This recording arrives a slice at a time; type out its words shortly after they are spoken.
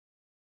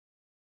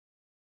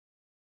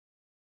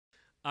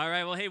All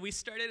right, well, hey, we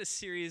started a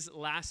series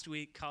last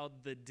week called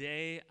The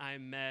Day I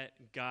Met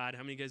God.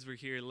 How many of you guys were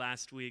here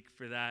last week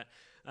for that?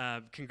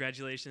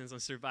 Congratulations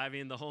on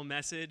surviving the whole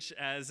message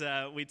as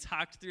we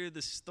talked through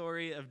the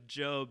story of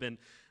Job. And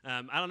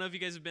I don't know if you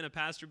guys have been a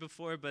pastor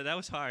before, but that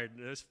was hard.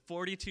 There was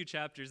 42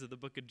 chapters of the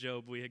book of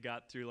Job we had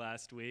got through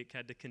last week.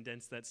 Had to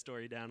condense that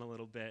story down a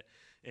little bit,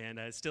 and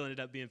it still ended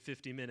up being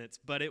 50 minutes.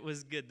 But it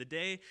was good. The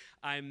Day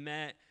I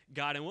Met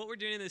God. And what we're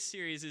doing in this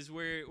series is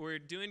we're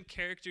doing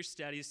character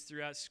studies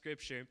throughout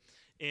Scripture,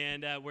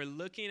 and we're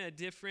looking at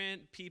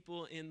different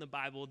people in the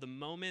Bible, the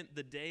moment,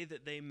 the day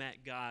that they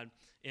met God,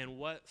 and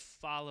what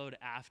followed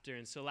after.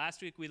 And so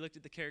last week we looked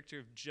at the character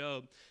of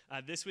Job.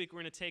 This week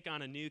we're going to take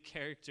on a new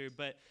character,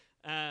 but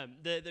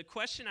the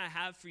question I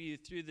have for you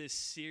through this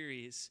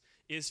series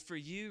is for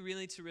you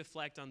really to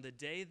reflect on the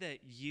day that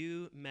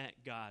you met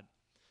God,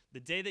 the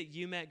day that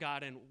you met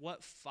God and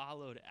what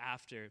followed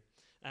after.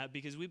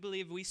 Because we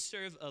believe we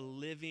serve a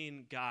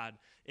living God.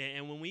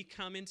 And when we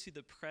come into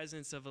the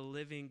presence of a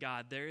living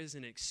God, there is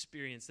an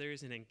experience, there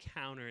is an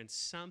encounter, and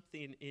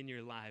something in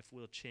your life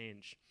will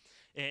change.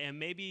 And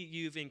maybe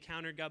you've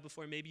encountered God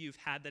before, maybe you've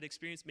had that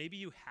experience, maybe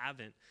you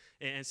haven't.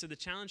 And so the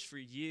challenge for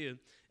you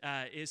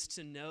is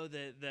to know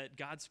that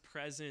God's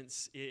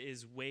presence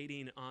is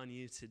waiting on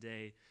you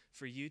today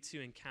for you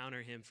to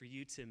encounter him, for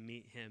you to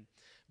meet him.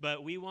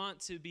 But we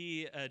want to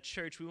be a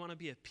church, we want to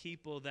be a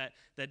people that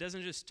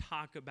doesn't just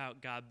talk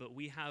about God, but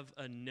we have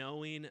a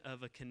knowing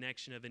of a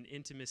connection, of an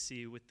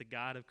intimacy with the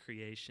God of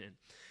creation.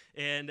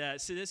 And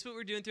so this is what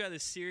we're doing throughout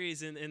this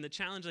series, and the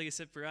challenge, like I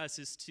said, for us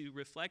is to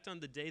reflect on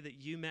the day that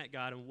you met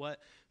God and what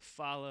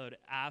followed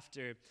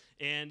after.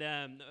 And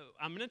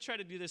I'm going to try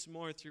to do this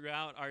more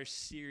throughout our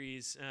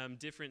series,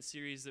 different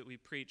series that we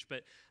preach,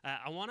 but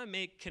I want to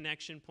make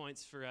connection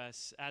points for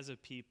us as a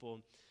people.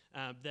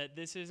 That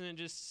this isn't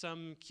just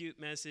some cute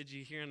message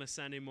you hear on a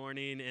Sunday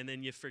morning and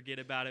then you forget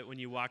about it when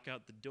you walk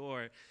out the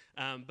door.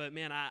 But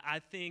man, I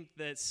think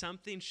that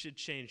something should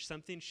change.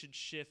 Something should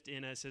shift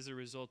in us as a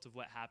result of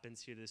what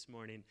happens here this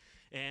morning.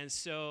 And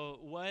so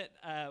what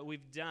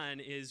we've done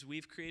is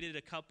we've created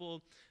a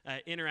couple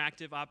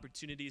interactive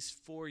opportunities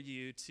for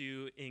you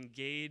to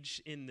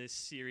engage in this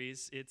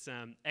series. It's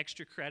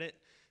extra credit.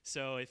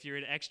 So if you're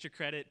an extra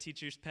credit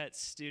teacher's pet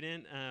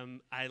student,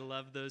 I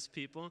love those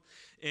people.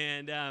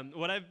 And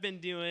what I've been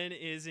doing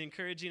is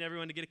encouraging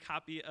everyone to get a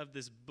copy of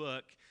this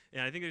book.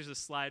 And I think there's a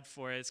slide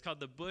for it. It's called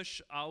The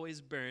Bush Always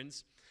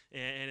Burns,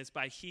 and it's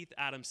by Heath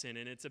Adamson.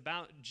 And it's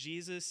about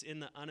Jesus in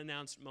the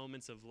unannounced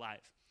moments of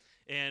life.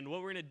 And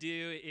what we're going to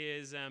do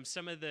is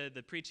some of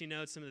the preaching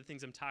notes, some of the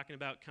things I'm talking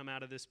about come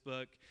out of this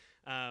book.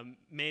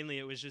 Mainly,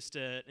 it was just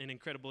an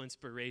incredible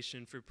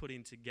inspiration for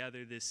putting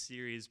together this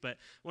series. But I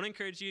want to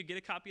encourage you to get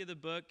a copy of the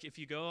book. If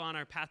you go on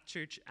our Path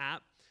Church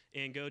app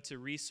and go to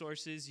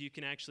resources, you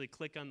can actually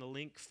click on the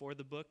link for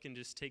the book and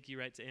just take you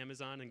right to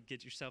Amazon and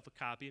get yourself a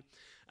copy.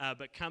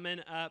 But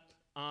coming up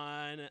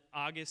on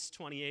August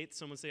 28th,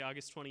 someone say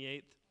August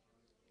 28th,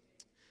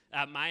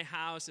 at my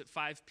house at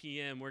 5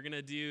 p.m., we're going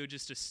to do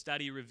just a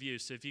study review.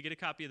 So if you get a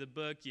copy of the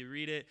book, you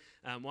read it,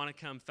 want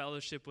to come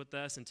fellowship with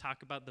us and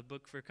talk about the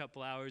book for a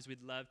couple hours,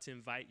 we'd love to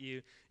invite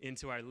you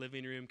into our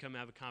living room, come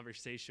have a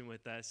conversation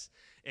with us.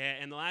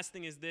 And the last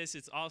thing is this,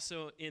 it's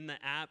also in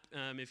the app.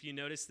 If you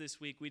noticed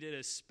this week, we did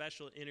a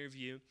special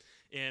interview.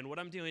 And what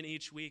I'm doing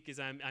each week is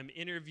I'm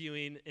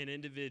interviewing an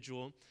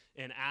individual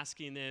and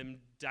asking them,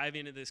 dive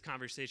into this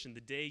conversation, the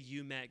day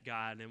you met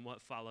God and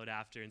what followed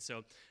after. And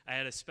so I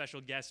had a special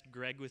guest,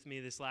 Greg, with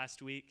me this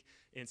last week.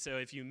 And so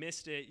if you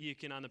missed it, you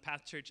can, on the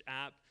Path Church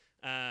app,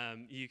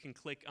 you can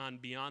click on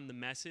Beyond the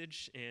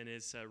Message, and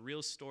it's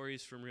real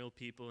stories from real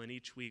people. And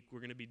each week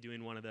we're going to be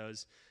doing one of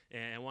those.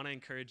 And I want to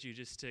encourage you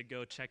just to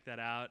go check that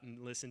out and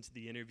listen to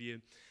the interview.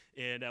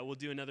 And we'll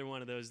do another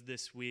one of those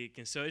this week.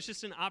 And so it's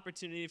just an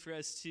opportunity for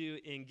us to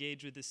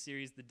engage with this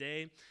series, The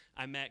Day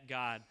I Met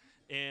God.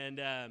 And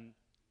I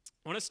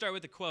want to start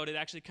with a quote. It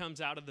actually comes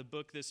out of the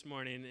book this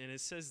morning, and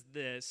it says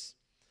this: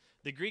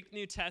 the Greek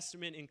New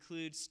Testament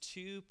includes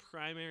two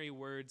primary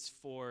words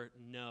for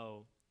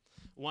know.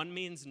 One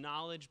means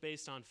knowledge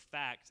based on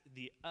fact.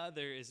 The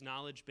other is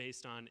knowledge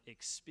based on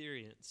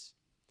experience.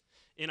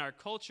 In our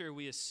culture,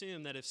 we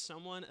assume that if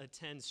someone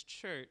attends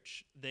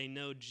church, they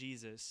know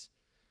Jesus.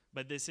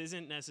 But this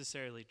isn't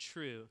necessarily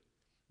true.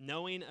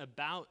 Knowing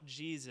about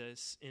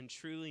Jesus and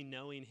truly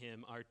knowing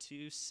him are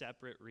two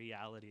separate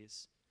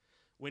realities.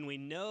 When we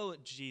know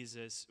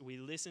Jesus, we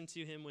listen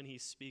to him when he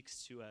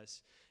speaks to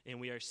us, and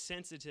we are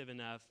sensitive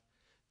enough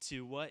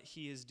to what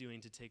he is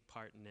doing to take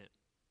part in it.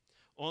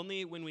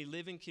 Only when we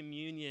live in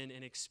communion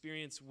and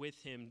experience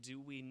with him do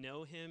we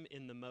know him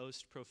in the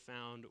most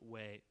profound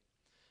way.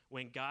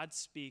 When God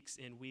speaks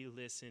and we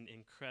listen,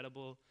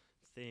 incredible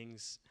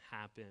things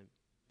happen.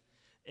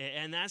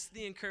 And that's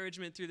the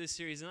encouragement through this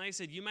series. And like I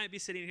said, you might be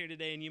sitting here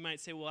today and you might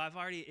say, well, I've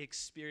already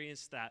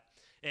experienced that.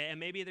 And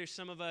maybe there's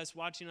some of us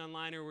watching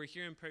online or we're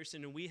here in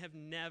person and we have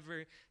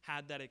never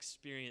had that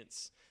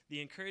experience. The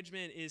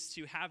encouragement is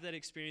to have that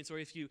experience, or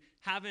if you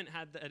haven't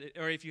had that,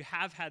 or if you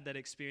have had that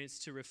experience,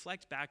 to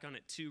reflect back on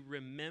it, to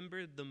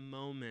remember the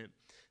moment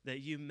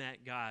that you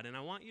met God. And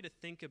I want you to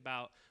think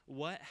about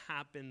what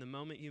happened the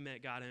moment you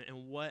met God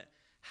and what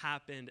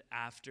happened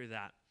after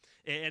that.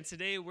 And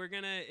today we're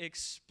going to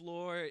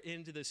explore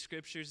into the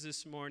scriptures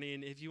this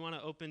morning. If you want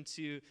to open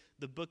to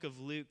the book of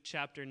Luke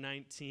chapter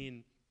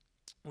 19,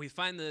 we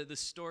find the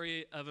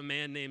story of a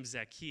man named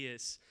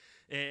Zacchaeus.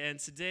 And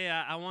today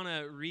I want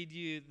to read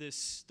you this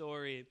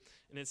story.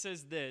 And it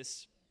says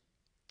this: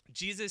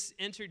 Jesus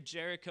entered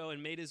Jericho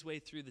and made his way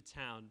through the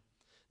town.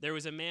 There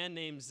was a man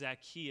named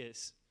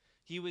Zacchaeus.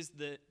 He was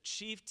the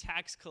chief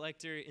tax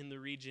collector in the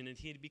region, and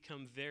he had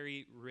become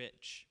very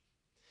rich.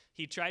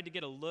 He tried to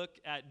get a look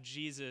at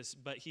Jesus,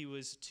 but he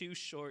was too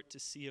short to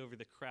see over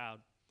the crowd.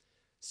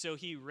 So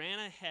he ran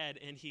ahead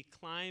and he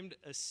climbed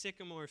a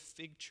sycamore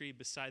fig tree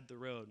beside the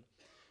road,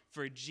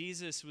 for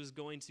Jesus was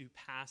going to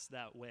pass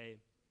that way.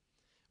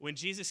 When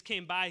Jesus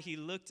came by, he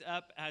looked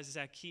up at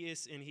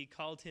Zacchaeus and he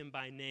called him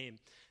by name.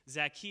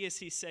 Zacchaeus,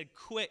 he said,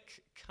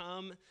 "Quick,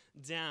 come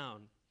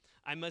down.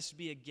 I must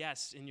be a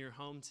guest in your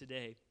home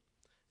today."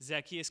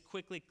 Zacchaeus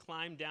quickly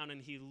climbed down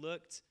and he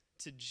looked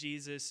to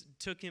Jesus,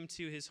 took him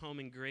to his home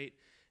in great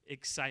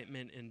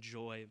excitement and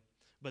joy.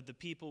 But the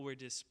people were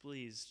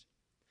displeased.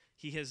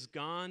 "He has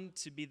gone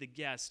to be the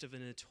guest of a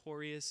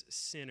notorious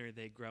sinner,"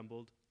 they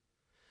grumbled.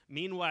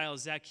 Meanwhile,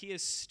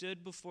 Zacchaeus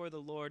stood before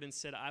the Lord and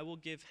said, "I will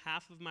give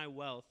half of my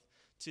wealth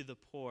to the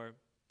poor.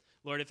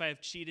 Lord, if I have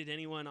cheated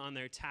anyone on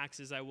their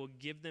taxes, I will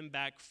give them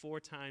back 4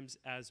 times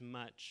as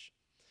much."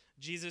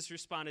 Jesus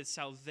responded,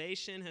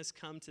 "Salvation has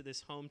come to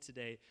this home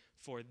today,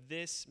 for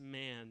this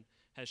man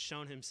has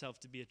shown himself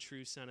to be a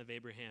true son of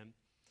Abraham.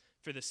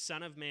 For the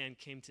Son of Man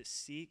came to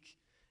seek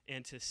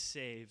and to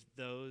save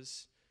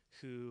those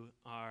who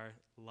are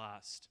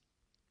lost."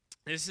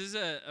 This is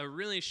a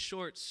really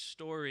short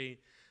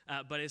story,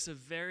 but it's a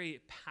very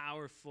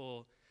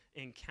powerful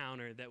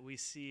encounter that we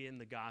see in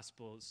the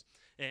Gospels.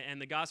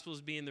 And the Gospels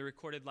being the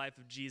recorded life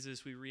of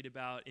Jesus we read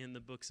about in the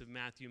books of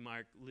Matthew,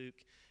 Mark,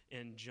 Luke,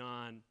 and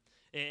John.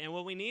 And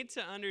what we need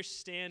to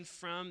understand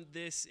from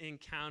this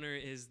encounter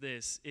is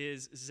this,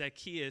 is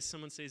Zacchaeus,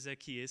 someone say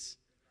Zacchaeus.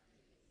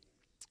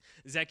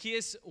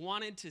 Zacchaeus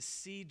wanted to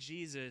see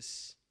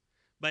Jesus,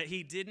 but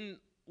he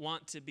didn't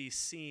want to be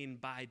seen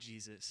by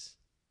Jesus.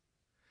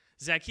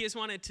 Zacchaeus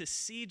wanted to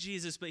see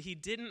Jesus, but he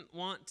didn't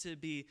want to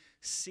be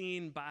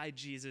seen by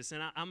Jesus.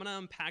 And I'm going to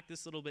unpack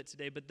this a little bit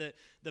today, but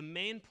the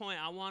main point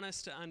I want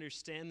us to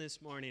understand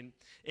this morning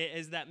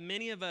is that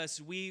many of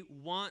us, we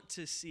want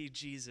to see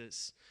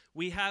Jesus.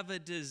 We have a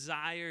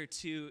desire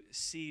to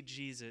see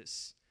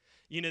Jesus.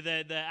 You know,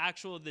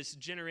 this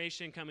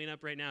generation coming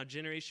up right now,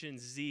 Generation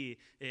Z,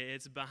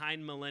 it's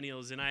behind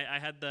millennials, and I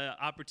had the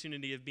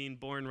opportunity of being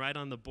born right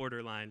on the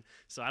borderline,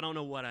 so I don't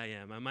know what I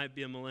am. I might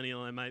be a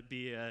millennial, I might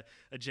be a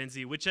Gen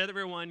Z.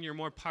 Whichever one you're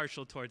more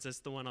partial towards, that's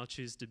the one I'll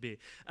choose to be.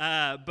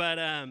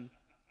 Right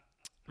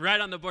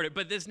on the border.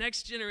 But this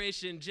next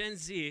generation, Gen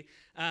Z,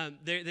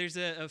 there's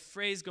a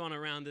phrase going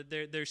around that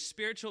they're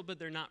spiritual, but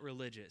they're not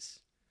religious.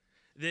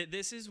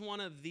 This is one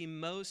of the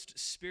most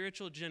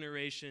spiritual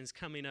generations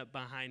coming up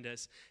behind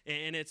us,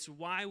 and it's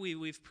why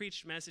we've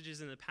preached messages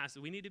in the past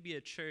that we need to be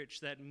a church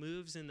that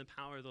moves in the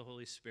power of the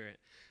Holy Spirit,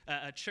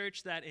 a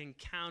church that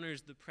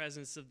encounters the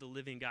presence of the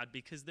living God,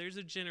 because there's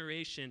a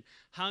generation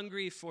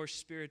hungry for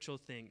spiritual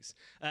things,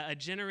 a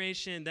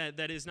generation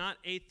that is not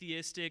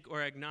atheistic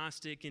or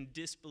agnostic in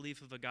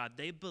disbelief of a God.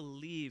 They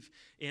believe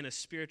in a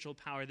spiritual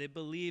power. They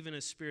believe in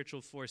a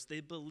spiritual force.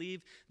 They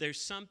believe there's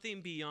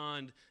something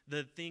beyond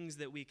the things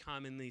that we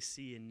commonly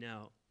see and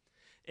know.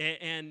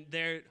 And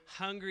they're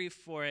hungry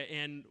for it.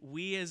 And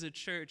we as a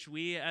church,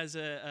 we as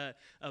a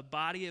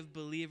body of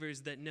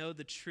believers that know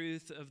the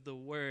truth of the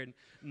word,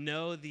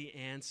 know the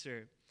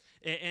answer.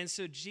 And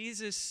so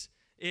Jesus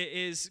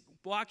is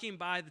walking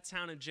by the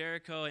town of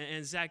Jericho,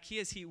 and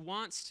Zacchaeus, he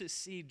wants to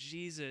see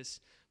Jesus,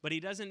 but he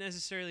doesn't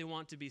necessarily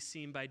want to be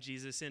seen by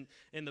Jesus. And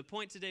the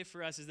point today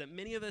for us is that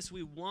many of us,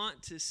 we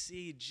want to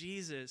see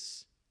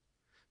Jesus,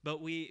 but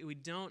we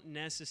don't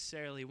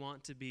necessarily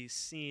want to be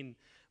seen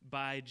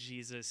by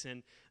Jesus.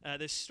 And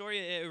this story,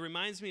 it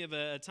reminds me of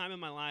a time in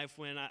my life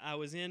when I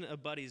was in a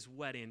buddy's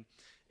wedding.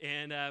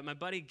 And my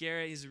buddy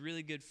Garrett, he's a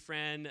really good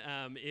friend.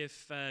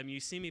 If you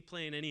see me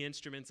playing any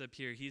instruments up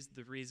here, he's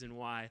the reason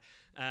why.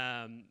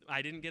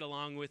 I didn't get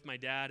along with my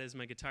dad as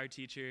my guitar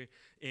teacher,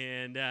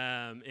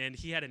 and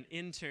he had an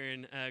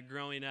intern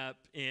growing up,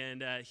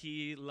 and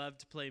he loved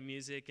to play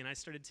music, and I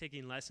started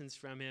taking lessons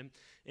from him,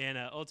 and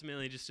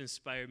ultimately just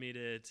inspired me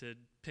to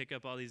pick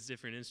up all these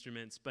different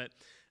instruments. But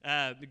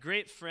a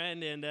great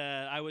friend, and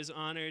I was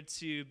honored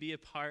to be a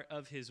part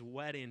of his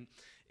wedding.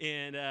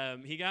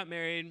 And he got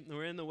married,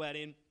 we're in the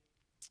wedding,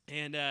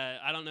 And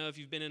I don't know if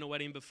you've been in a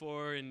wedding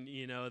before, and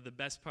the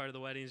best part of the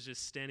wedding is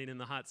just standing in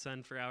the hot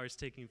sun for hours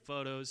taking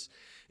photos.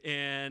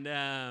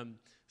 And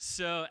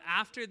so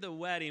after the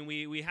wedding,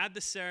 we had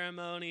the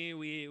ceremony.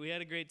 We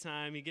had a great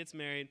time. He gets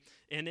married,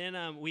 and then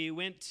we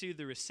went to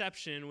the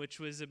reception, which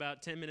was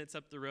about 10 minutes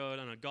up the road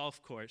on a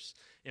golf course.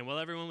 And while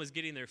everyone was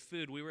getting their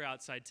food, we were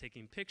outside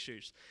taking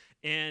pictures.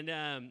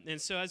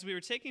 And so as we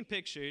were taking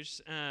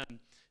pictures.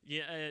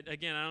 Yeah,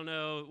 again, I don't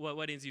know what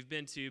weddings you've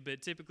been to,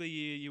 but typically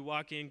you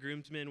walk in,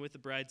 groomsmen with the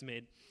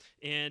bridesmaid,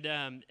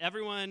 and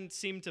everyone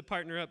seemed to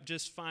partner up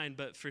just fine,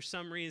 but for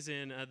some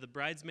reason, the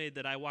bridesmaid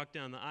that I walked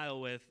down the aisle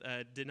with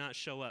did not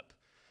show up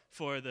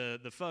for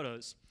the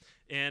photos.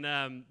 And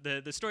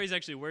the story's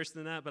actually worse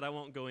than that, but I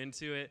won't go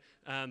into it,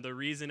 the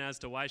reason as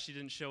to why she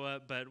didn't show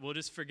up, but we'll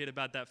just forget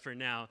about that for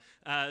now.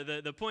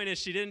 The point is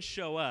she didn't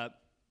show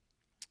up,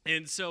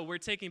 and so we're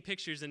taking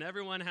pictures, and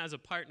everyone has a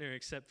partner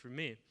except for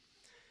me.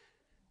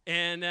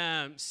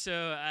 And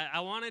so I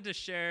wanted to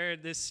share,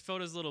 this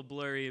photo's a little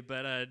blurry,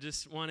 but I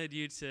just wanted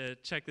you to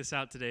check this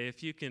out today.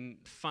 If you can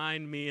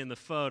find me in the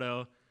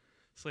photo,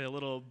 it's like a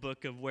little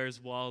book of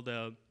Where's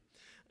Waldo.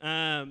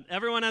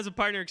 Everyone has a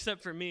partner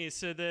except for me,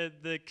 so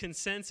the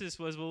consensus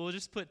was, well, we'll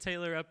just put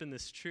Taylor up in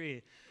this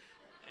tree.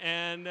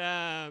 And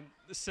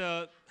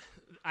so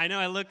I know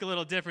I look a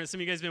little different.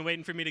 Some of you guys have been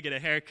waiting for me to get a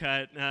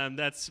haircut.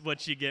 That's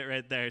what you get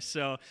right there.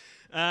 So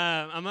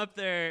I'm up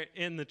there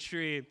in the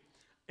tree.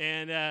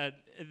 And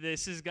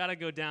this has got to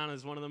go down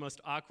as one of the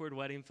most awkward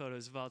wedding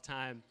photos of all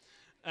time.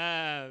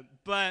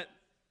 But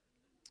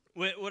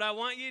what I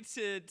want you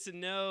to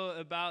know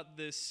about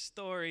this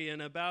story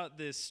and about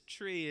this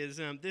tree is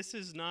this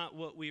is not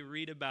what we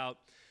read about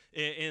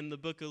in the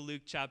book of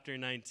Luke chapter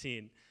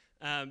 19.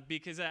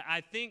 Because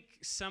I think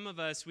some of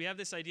us, we have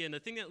this idea, and the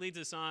thing that leads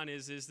us on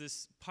is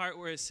this part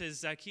where it says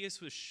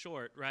Zacchaeus was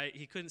short, right?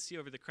 He couldn't see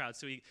over the crowd,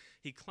 so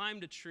he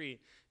climbed a tree.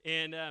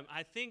 And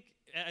I think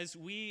as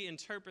we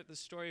interpret the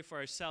story for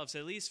ourselves,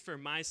 at least for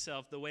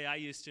myself, the way I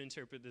used to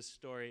interpret this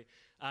story,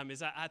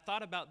 is I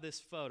thought about this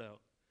photo.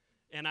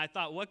 And I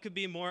thought, what could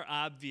be more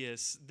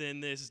obvious than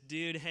this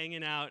dude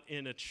hanging out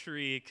in a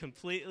tree,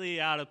 completely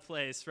out of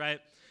place, right?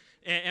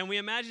 And we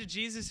imagine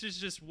Jesus is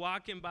just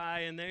walking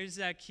by, and there's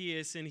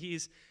Zacchaeus, and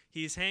he's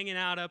hanging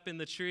out up in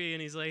the tree,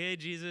 and he's like, hey,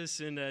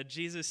 Jesus, and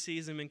Jesus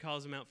sees him and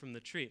calls him out from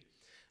the tree.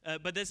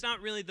 But that's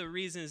not really the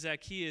reason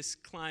Zacchaeus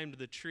climbed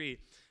the tree.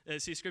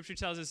 See, Scripture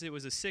tells us it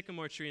was a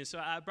sycamore tree, and so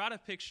I brought a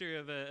picture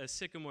of a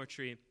sycamore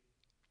tree.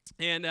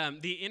 And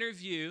the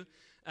interview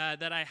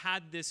that I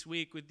had this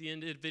week with the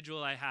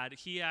individual I had,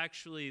 he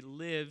actually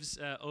lives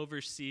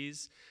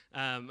overseas.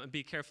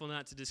 Be careful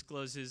not to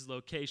disclose his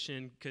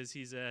location because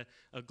he's a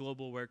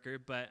global worker.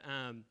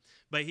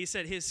 But he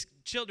said his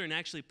children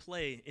actually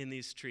play in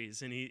these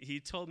trees. And he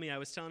told me, I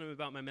was telling him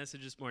about my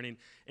message this morning,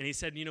 and he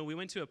said, we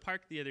went to a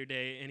park the other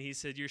day, and he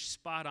said, you're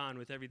spot on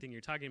with everything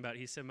you're talking about.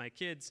 He said, my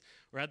kids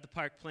were at the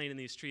park playing in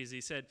these trees.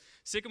 He said,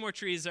 sycamore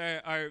trees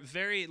are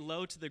very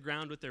low to the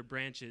ground with their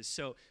branches.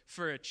 So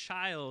for a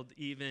child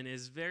even,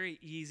 is very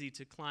easy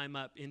to climb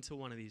up into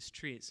one of these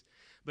trees.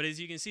 But as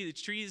you can see, the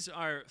trees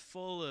are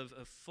full of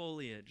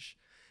foliage.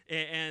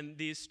 And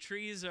these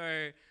trees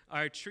are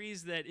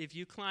trees that if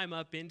you climb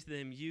up into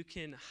them, you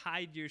can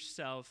hide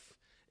yourself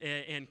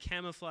and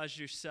camouflage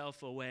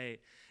yourself away.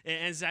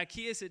 And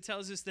Zacchaeus, it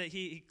tells us that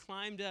he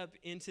climbed up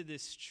into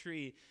this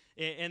tree.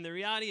 And the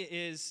reality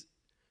is,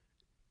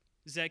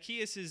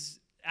 Zacchaeus is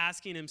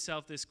asking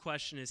himself this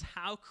question, is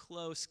how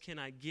close can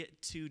I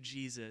get to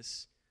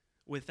Jesus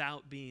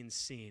without being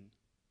seen?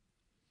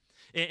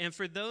 And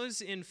for those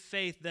in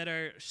faith that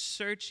are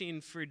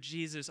searching for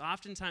Jesus,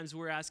 oftentimes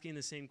we're asking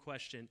the same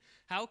question.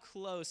 How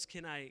close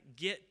can I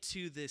get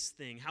to this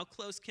thing? How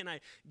close can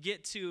I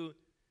get to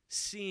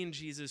seeing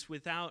Jesus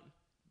without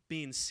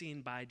being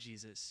seen by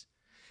Jesus?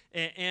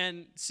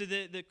 And so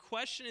the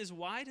question is,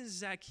 why does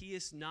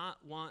Zacchaeus not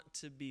want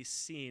to be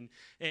seen?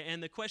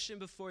 And the question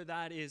before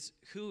that is,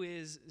 who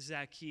is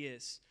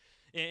Zacchaeus?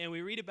 And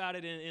we read about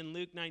it in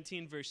Luke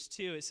 19, verse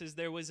 2. It says,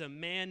 there was a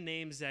man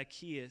named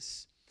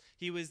Zacchaeus.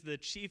 He was the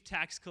chief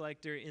tax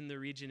collector in the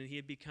region, and he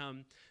had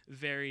become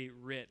very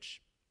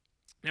rich.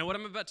 Now, what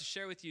I'm about to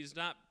share with you is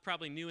not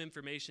probably new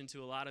information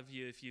to a lot of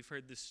you if you've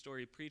heard this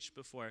story preached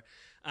before.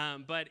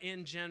 But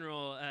in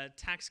general,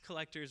 tax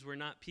collectors were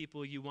not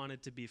people you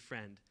wanted to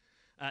befriend.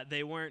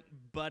 They weren't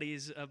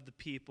buddies of the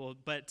people,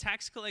 but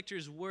tax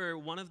collectors were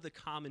one of the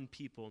common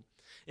people.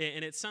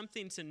 And it's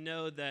something to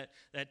know that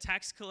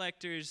tax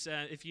collectors,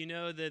 if you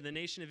know, the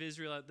nation of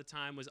Israel at the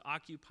time was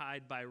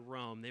occupied by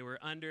Rome. They were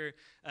under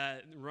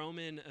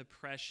Roman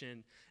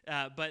oppression.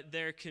 But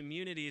their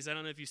communities, I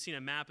don't know if you've seen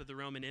a map of the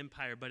Roman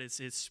Empire, but it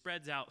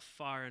spreads out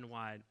far and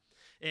wide.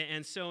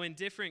 And so in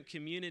different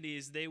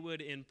communities, they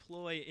would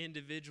employ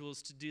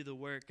individuals to do the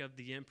work of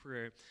the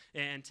emperor.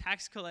 And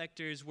tax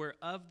collectors were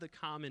of the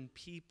common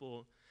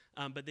people,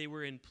 but they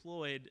were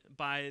employed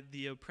by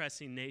the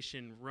oppressing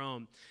nation,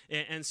 Rome.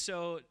 And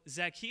so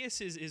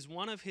Zacchaeus is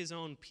one of his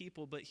own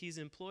people, but he's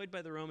employed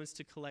by the Romans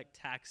to collect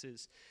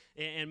taxes.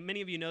 And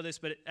many of you know this,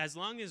 but as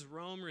long as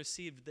Rome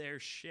received their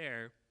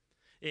share,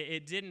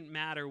 It didn't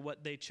matter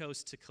what they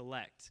chose to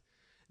collect.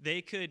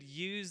 They could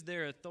use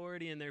their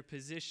authority and their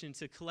position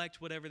to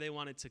collect whatever they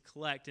wanted to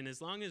collect. And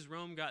as long as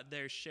Rome got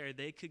their share,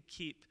 they could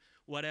keep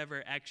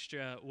whatever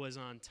extra was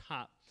on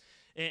top.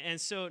 And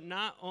so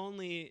not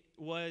only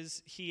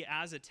was he,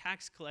 as a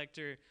tax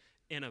collector,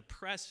 an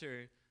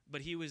oppressor,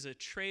 but he was a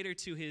traitor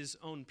to his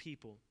own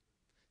people,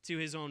 to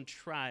his own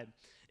tribe.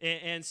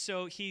 And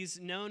so he's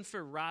known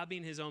for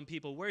robbing his own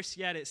people. Worse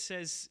yet, it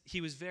says he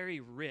was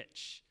very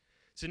rich.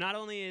 So not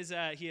only is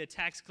he a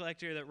tax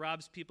collector that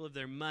robs people of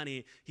their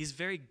money, he's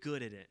very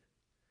good at it.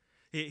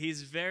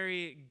 He's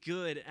very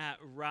good at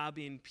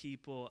robbing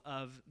people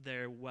of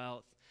their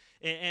wealth.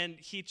 And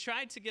he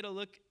tried to get a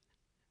look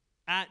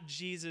at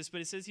Jesus, but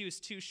it says he was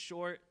too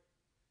short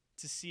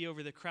to see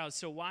over the crowd.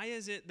 So why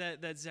is it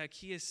that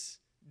Zacchaeus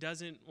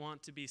doesn't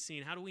want to be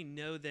seen? How do we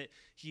know that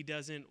he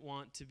doesn't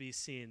want to be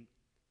seen?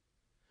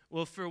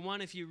 Well, for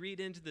one, if you read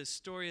into the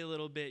story a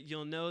little bit,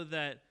 you'll know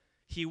that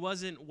he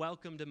wasn't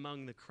welcomed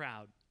among the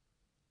crowd.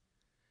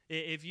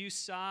 If you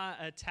saw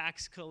a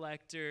tax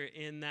collector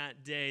in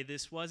that day,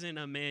 this wasn't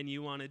a man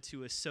you wanted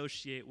to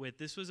associate with.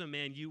 This was a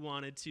man you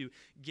wanted to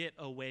get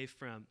away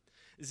from.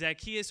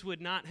 Zacchaeus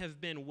would not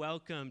have been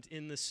welcomed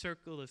in the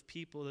circle of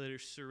people that are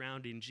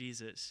surrounding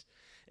Jesus.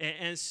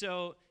 And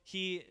so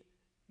he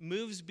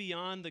moves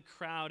beyond the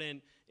crowd.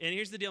 And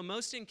here's the deal.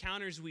 Most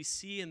encounters we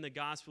see in the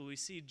gospel, we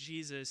see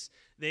Jesus,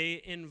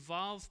 they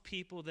involve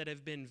people that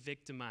have been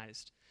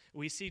victimized.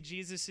 We see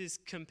Jesus'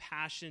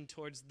 compassion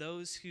towards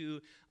those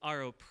who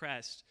are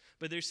oppressed.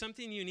 But there's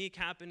something unique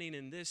happening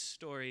in this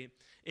story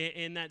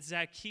in that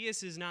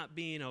Zacchaeus is not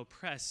being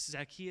oppressed.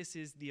 Zacchaeus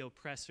is the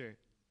oppressor.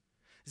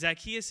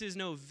 Zacchaeus is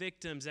no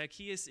victim.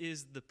 Zacchaeus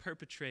is the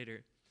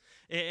perpetrator.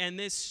 And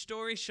this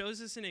story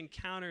shows us an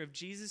encounter of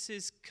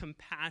Jesus'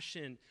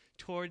 compassion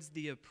towards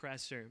the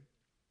oppressor.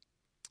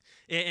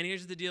 And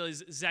here's the deal,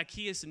 is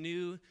Zacchaeus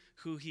knew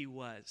who he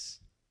was.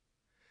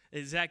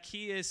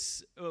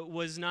 Zacchaeus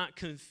was not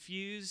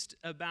confused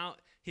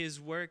about his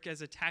work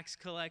as a tax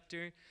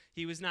collector.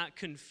 He was not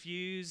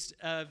confused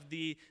of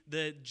the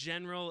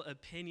general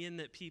opinion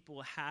that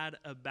people had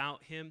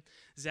about him.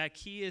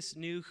 Zacchaeus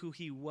knew who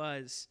he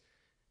was,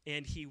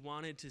 and he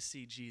wanted to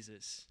see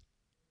Jesus.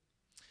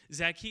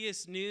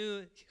 Zacchaeus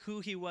knew who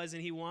he was,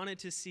 and he wanted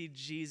to see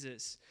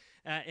Jesus.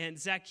 And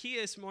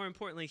Zacchaeus, more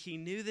importantly, he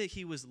knew that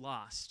he was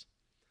lost.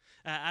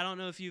 I don't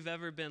know if you've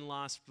ever been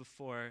lost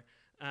before.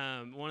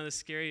 One of the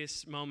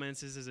scariest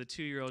moments is as a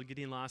 2-year-old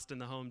getting lost in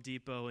the Home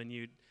Depot, and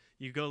you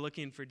go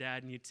looking for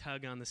dad, and you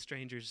tug on the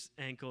stranger's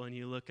ankle, and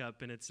you look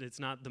up, and it's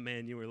not the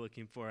man you were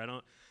looking for. I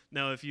don't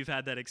know if you've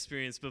had that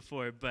experience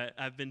before, but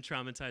I've been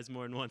traumatized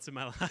more than once in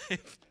my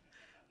life.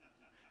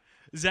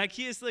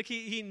 Zacchaeus, look,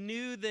 he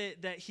knew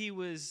that he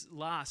was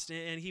lost,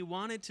 and he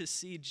wanted to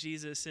see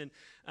Jesus. And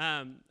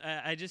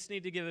I just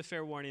need to give a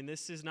fair warning.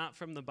 This is not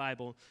from the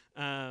Bible.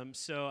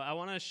 So I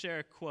want to share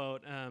a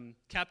quote.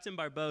 Captain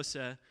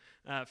Barbosa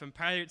from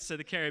Pirates of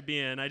the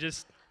Caribbean. I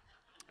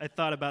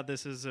thought about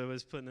this as I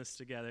was putting this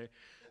together.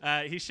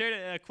 He shared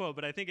a quote,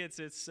 but I think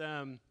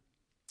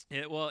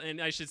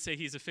and I should say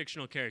he's a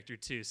fictional character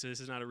too, so this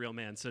is not a real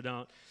man, so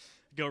don't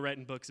go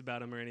writing books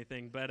about him or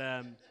anything.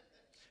 But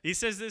he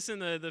says this in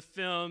the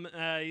film.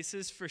 He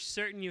says, "For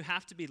certain you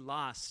have to be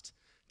lost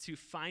to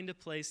find a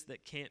place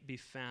that can't be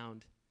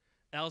found.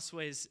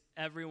 Elseways,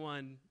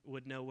 everyone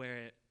would know where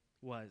it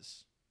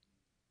was."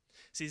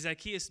 See,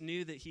 Zacchaeus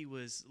knew that he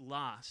was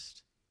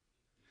lost,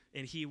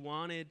 and he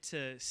wanted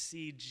to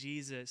see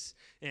Jesus.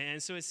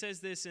 And so it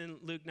says this in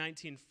Luke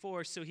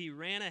 19:4, "So he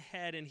ran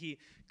ahead and he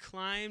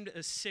climbed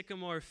a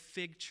sycamore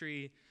fig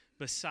tree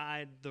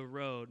beside the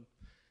road,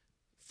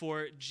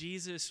 for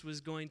Jesus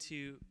was going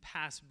to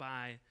pass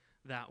by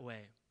that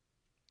way."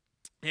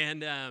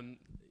 And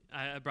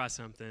I brought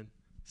something.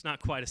 It's not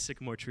quite a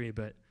sycamore tree,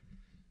 but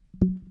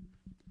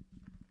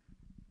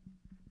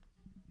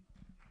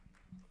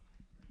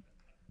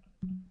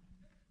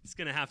it's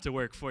going to have to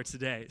work for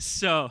today.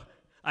 So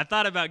I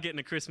thought about getting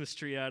a Christmas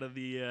tree out of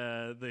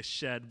the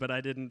shed, but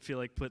I didn't feel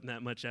like putting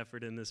that much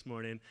effort in this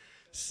morning.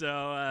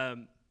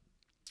 So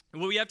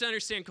what we have to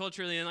understand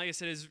culturally, and like I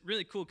said, is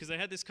really cool, because I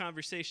had this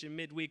conversation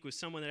midweek with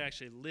someone that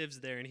actually lives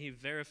there, and he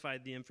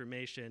verified the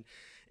information.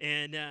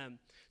 And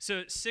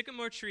so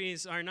sycamore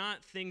trees are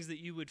not things that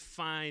you would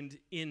find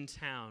in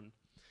town.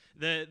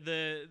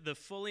 The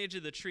foliage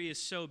of the tree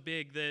is so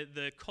big.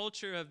 The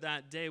culture of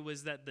that day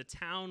was that the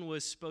town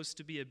was supposed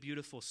to be a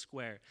beautiful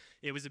square.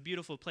 It was a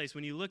beautiful place.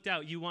 When you looked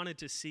out, you wanted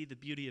to see the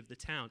beauty of the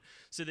town.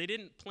 So they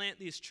didn't plant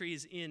these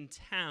trees in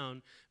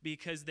town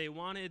because they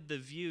wanted the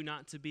view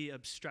not to be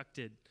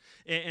obstructed.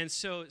 And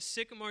so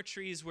sycamore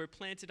trees were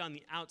planted on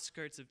the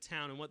outskirts of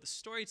town. And what the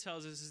story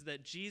tells us is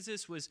that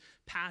Jesus was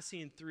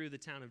passing through the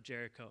town of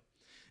Jericho.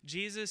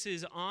 Jesus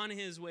is on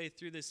his way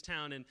through this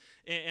town,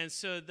 and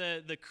so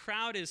the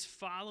crowd is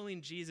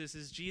following Jesus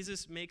as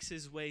Jesus makes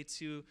his way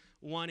to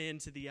one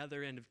end to the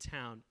other end of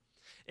town.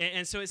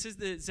 And so it says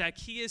that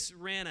Zacchaeus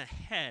ran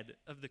ahead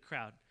of the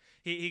crowd.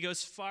 He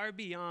goes far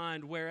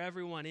beyond where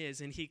everyone is,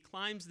 and he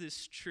climbs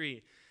this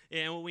tree.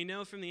 And what we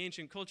know from the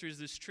ancient culture is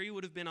this tree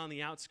would have been on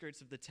the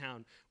outskirts of the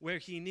town, where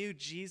he knew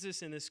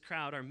Jesus and this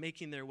crowd are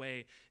making their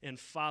way and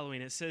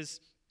following. It says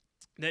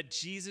that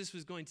Jesus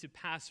was going to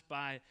pass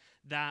by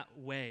that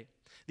way.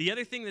 The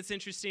other thing that's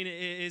interesting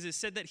is it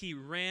said that he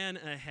ran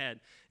ahead.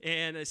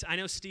 And I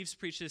know Steve's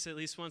preached this at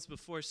least once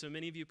before, so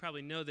many of you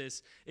probably know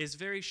this. It's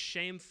very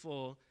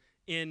shameful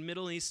in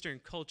Middle Eastern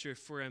culture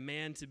for a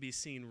man to be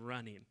seen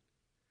running.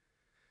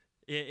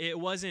 It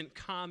wasn't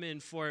common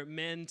for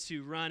men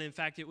to run. In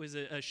fact, it was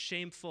a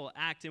shameful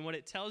act. And what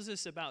it tells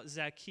us about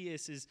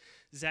Zacchaeus is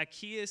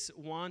Zacchaeus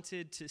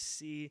wanted to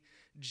see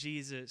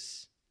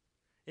Jesus.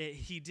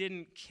 He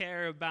didn't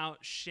care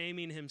about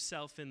shaming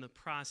himself in the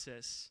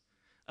process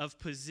of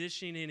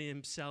positioning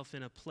himself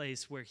in a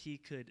place where he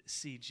could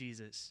see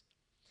Jesus.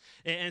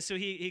 And so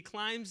he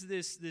climbs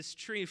this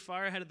tree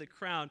far ahead of the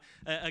crowd,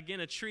 again,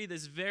 a tree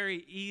that's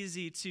very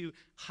easy to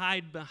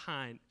hide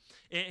behind.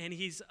 And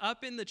he's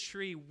up in the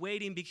tree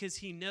waiting because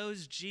he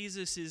knows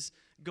Jesus is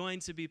going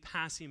to be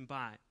passing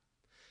by.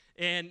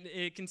 And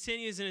it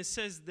continues, and it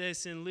says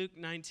this in Luke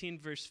 19,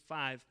 verse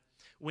 5.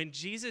 When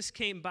Jesus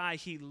came by,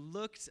 he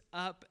looked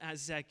up at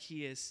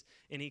Zacchaeus,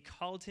 and he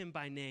called him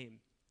by name.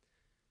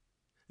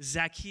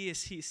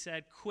 Zacchaeus, he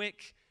said,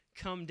 quick,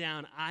 come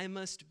down. I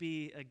must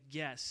be a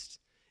guest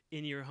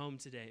in your home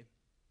today.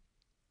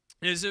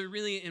 It is a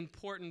really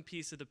important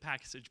piece of the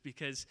passage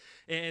because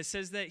it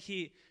says that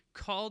he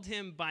called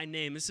him by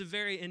name. It's a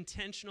very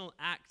intentional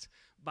act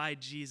by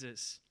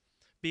Jesus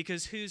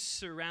because who's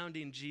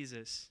surrounding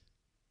Jesus?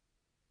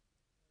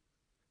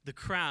 The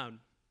crowd.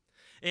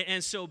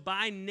 And so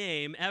by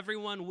name,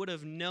 everyone would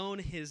have known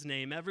his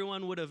name.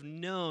 Everyone would have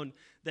known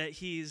that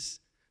he's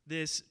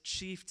this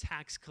chief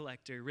tax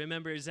collector.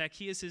 Remember,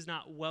 Zacchaeus is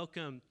not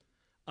welcome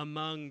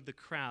among the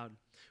crowd,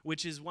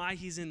 which is why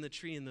he's in the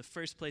tree in the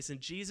first place. And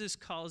Jesus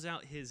calls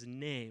out his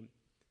name.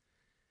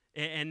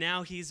 And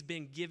now he's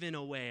been given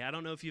away. I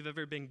don't know if you've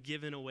ever been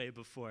given away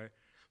before,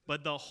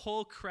 but the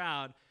whole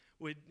crowd,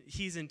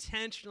 he's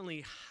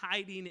intentionally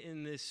hiding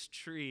in this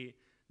tree,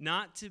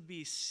 not to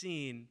be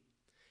seen.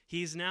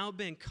 He's now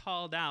been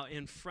called out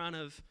in front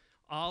of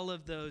all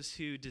of those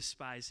who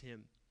despise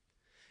him.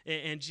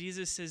 And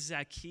Jesus says,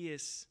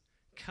 Zacchaeus,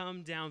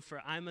 come down,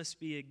 for I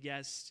must be a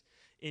guest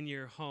in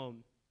your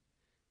home.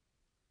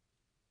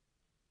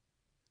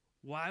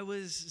 Why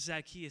was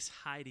Zacchaeus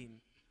hiding?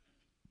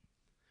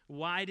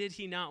 Why did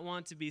he not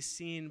want to be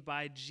seen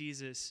by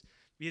Jesus?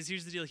 Because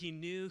here's the deal. He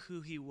knew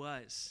who he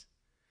was.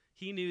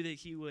 He knew that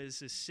he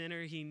was a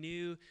sinner. He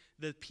knew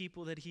the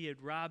people that he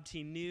had robbed.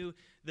 He knew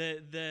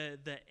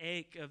the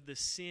ache of the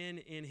sin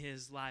in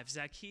his life.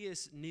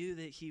 Zacchaeus knew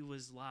that he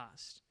was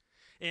lost.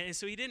 And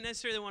so he didn't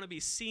necessarily want to be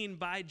seen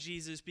by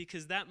Jesus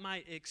because that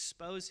might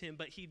expose him,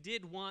 but he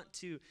did want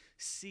to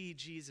see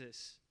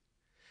Jesus.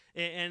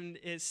 And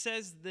it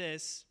says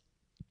this,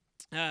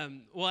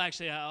 well,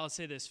 actually, I'll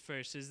say this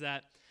first, is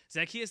that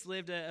Zacchaeus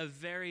lived a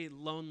very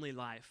lonely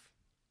life.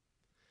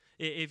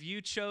 If you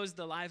chose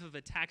the life of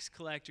a tax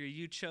collector,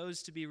 you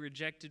chose to be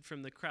rejected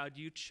from the crowd,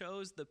 you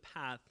chose the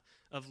path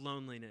of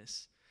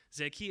loneliness.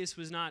 Zacchaeus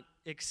was not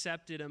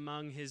accepted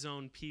among his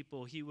own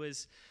people. He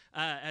was,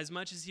 as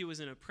much as he was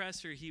an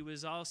oppressor, he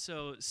was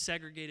also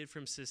segregated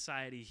from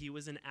society. He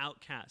was an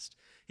outcast.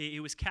 He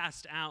was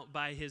cast out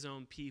by his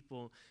own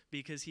people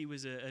because he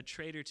was a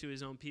traitor to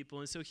his own people.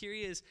 And so here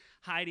he is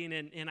hiding,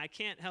 and I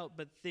can't help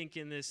but think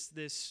in this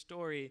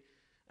story,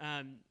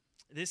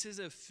 this is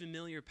a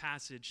familiar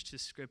passage to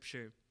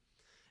Scripture.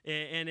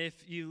 And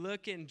if you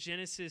look in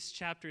Genesis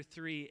chapter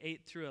 3,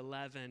 8 through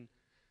 11,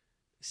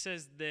 it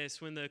says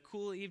this, when the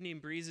cool evening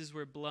breezes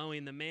were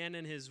blowing, the man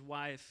and his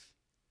wife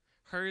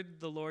heard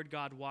the Lord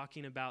God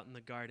walking about in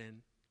the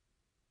garden.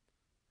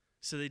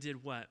 So they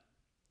did what?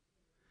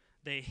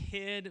 They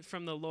hid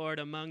from the Lord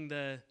among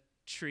the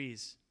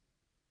trees.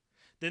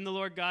 Then the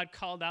Lord God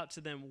called out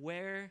to them,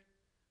 "Where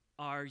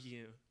are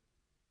you?"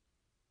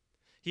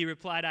 He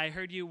replied, "I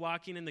heard you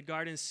walking in the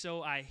garden,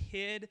 so I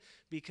hid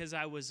because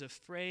I was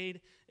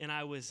afraid and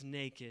I was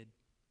naked."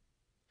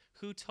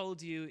 "Who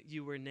told you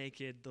you were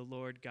naked?" the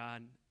Lord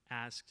God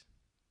asked.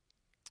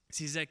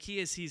 See,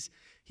 Zacchaeus,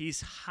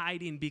 he's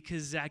hiding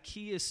because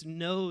Zacchaeus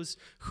knows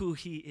who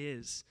he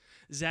is.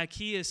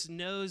 Zacchaeus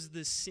knows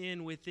the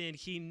sin within.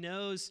 He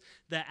knows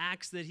the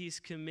acts that he's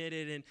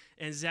committed.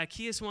 And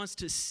Zacchaeus wants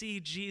to see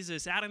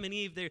Jesus. Adam and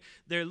Eve,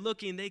 they're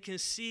looking. They can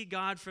see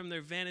God from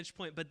their vantage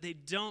point, but they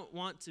don't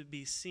want to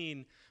be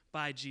seen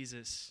by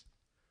Jesus.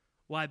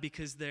 Why?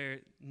 Because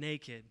they're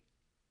naked.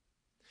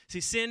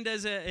 See, sin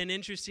does an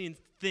interesting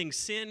thing.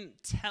 Sin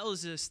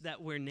tells us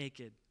that we're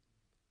naked.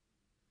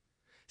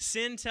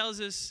 Sin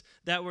tells us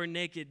that we're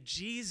naked.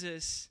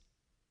 Jesus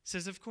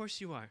says, of course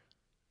you are.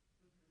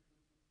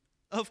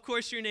 Of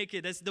course you're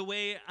naked. That's the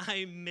way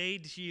I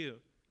made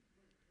you.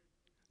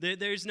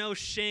 There's no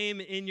shame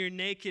in your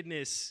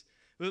nakedness.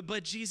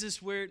 But Jesus,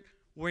 we're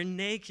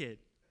naked.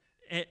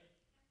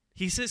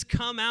 He says,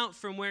 come out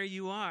from where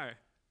you are.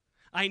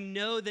 I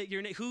know that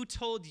you're naked. Who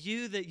told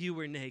you that you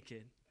were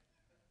naked?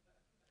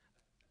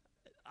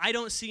 I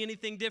don't see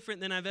anything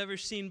different than I've ever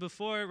seen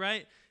before,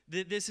 right?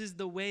 This is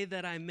the way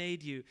that I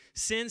made you.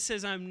 Sin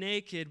says I'm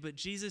naked, but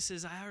Jesus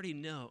says, I already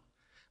know.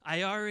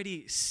 I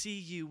already see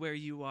you where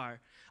you are.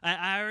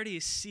 I already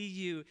see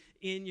you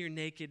in your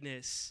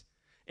nakedness.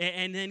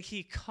 And then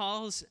he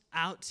calls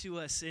out to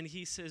us and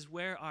he says,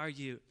 where are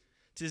you?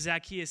 To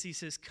Zacchaeus, he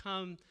says,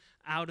 come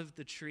out of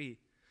the tree.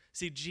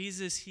 See,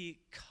 Jesus, he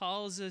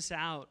calls us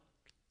out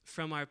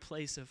from our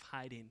place of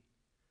hiding.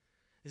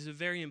 This is a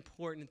very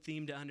important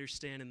theme to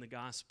understand in the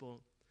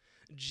gospel.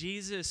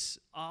 Jesus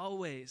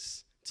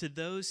always, to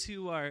those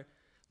who are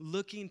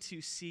looking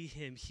to see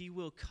him, he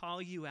will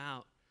call you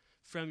out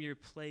from your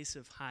place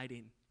of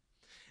hiding.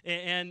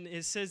 And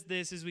it says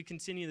this as we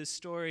continue the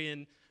story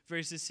in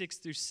verses 6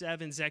 through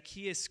 7.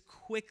 Zacchaeus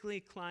quickly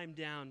climbed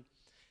down,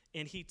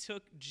 and he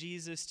took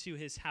Jesus to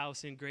his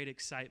house in great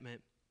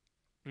excitement.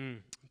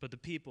 But the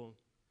people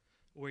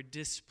were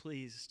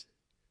displeased,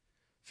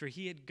 for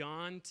he had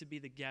gone to be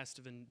the guest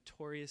of a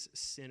notorious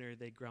sinner,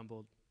 they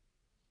grumbled.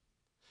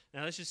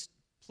 Now let's just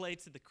play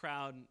to the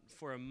crowd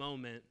for a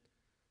moment.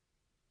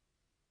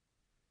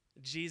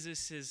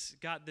 Jesus has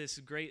got this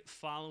great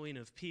following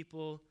of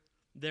people.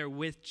 They're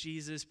with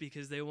Jesus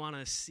because they want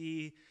to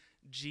see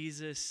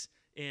Jesus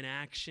in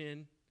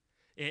action.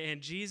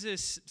 And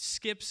Jesus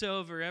skips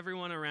over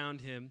everyone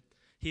around him.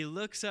 He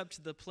looks up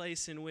to the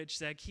place in which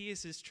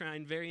Zacchaeus is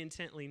trying very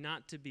intently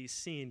not to be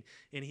seen,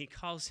 and he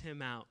calls him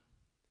out.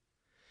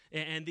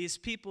 And these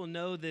people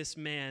know this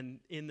man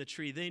in the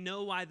tree. They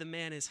know why the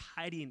man is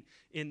hiding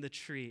in the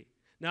tree.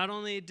 Not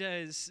only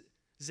does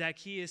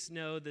Zacchaeus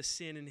know the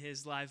sin in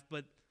his life,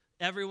 but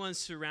everyone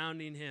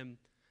surrounding him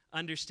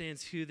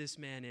understands who this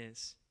man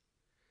is.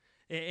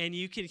 And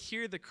you can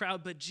hear the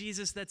crowd, but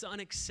Jesus, that's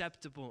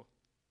unacceptable.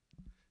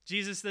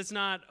 Jesus, that's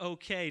not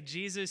okay.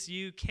 Jesus,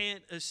 you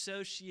can't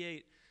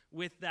associate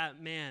with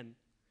that man.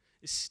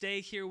 Stay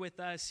here with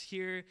us,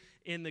 here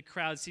in the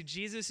crowd. See,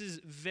 Jesus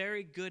is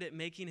very good at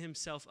making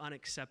himself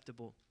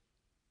unacceptable.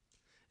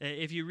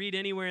 If you read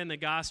anywhere in the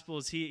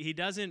Gospels, he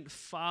doesn't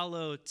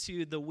follow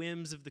to the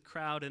whims of the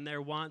crowd and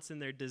their wants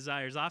and their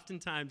desires.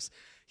 Oftentimes,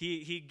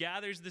 he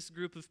gathers this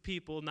group of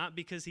people not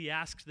because he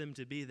asked them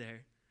to be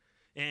there.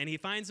 And he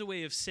finds a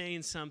way of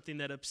saying something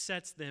that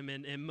upsets them,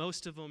 and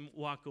most of them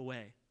walk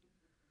away.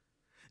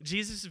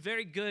 Jesus is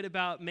very good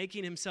about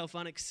making himself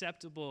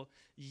unacceptable,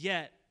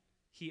 yet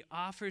he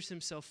offers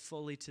himself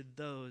fully to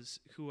those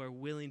who are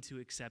willing to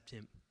accept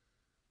him.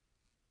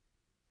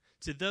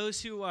 To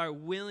those who are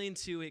willing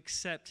to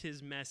accept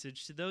his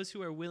message, to those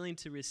who are willing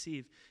to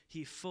receive,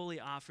 he fully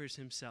offers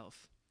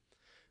himself.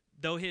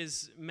 Though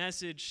his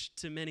message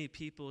to many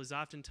people is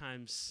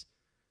oftentimes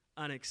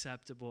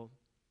unacceptable.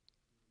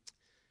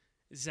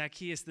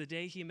 Zacchaeus, the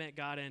day he met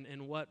God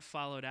and what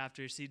followed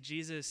after. See,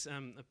 Jesus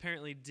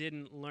apparently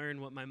didn't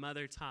learn what my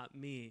mother taught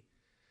me,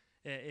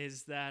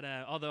 is that,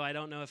 although I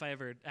don't know if I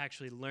ever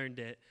actually learned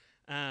it,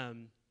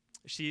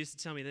 she used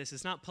to tell me this: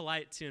 it's not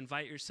polite to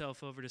invite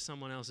yourself over to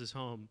someone else's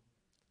home.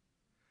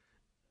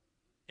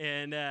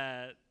 And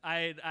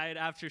I'd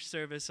after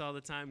service all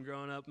the time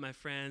growing up, my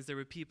friends, there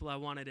were people I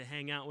wanted to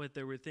hang out with,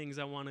 there were things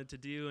I wanted to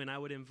do, and I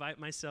would invite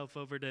myself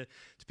over to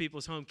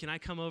people's home. Can I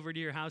come over to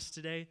your house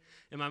today?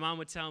 And my mom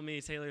would tell me,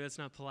 Taylor, that's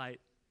not polite.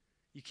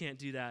 You can't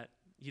do that.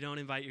 You don't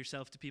invite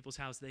yourself to people's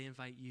house. They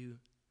invite you.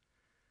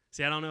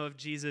 See, I don't know if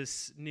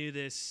Jesus knew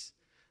this,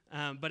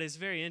 but it's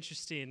very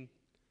interesting.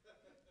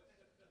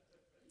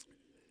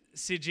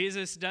 See,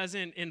 Jesus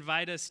doesn't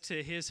invite us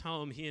to his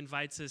home. He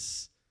invites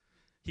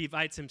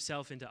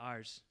himself into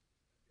ours.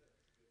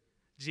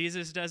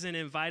 Jesus doesn't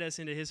invite us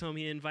into his home.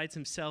 He invites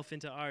himself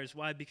into ours.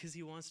 Why? Because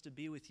he wants to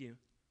be with you.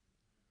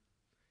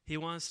 He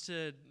wants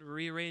to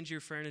rearrange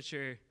your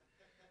furniture.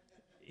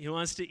 He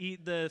wants to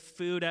eat the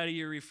food out of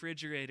your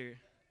refrigerator.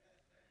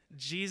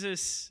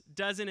 Jesus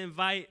doesn't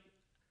invite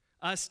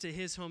us to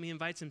his home. He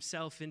invites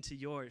himself into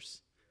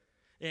yours.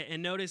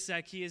 And notice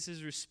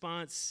Zacchaeus'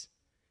 response.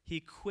 He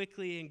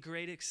quickly, in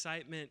great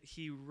excitement,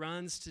 he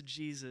runs to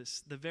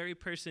Jesus, the very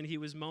person he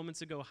was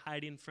moments ago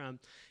hiding from.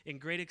 In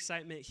great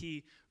excitement,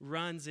 he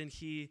runs and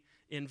he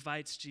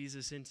invites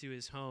Jesus into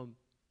his home.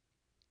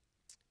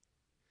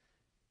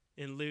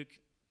 In Luke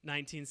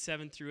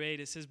 19:7-8,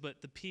 it says,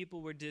 "But the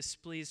people were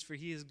displeased, for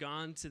he has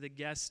gone to the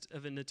guest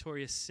of a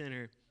notorious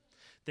sinner.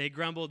 They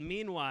grumbled.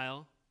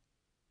 Meanwhile,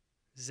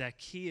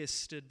 Zacchaeus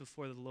stood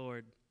before the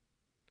Lord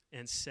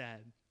and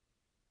said,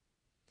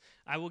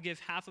 I will give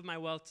half of my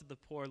wealth to the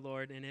poor,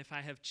 Lord, and if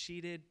I have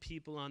cheated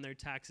people on their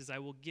taxes, I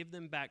will give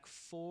them back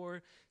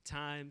 4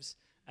 times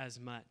as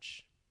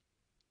much."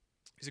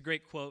 There's a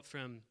great quote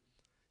from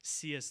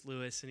C.S.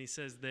 Lewis, and he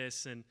says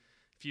this, and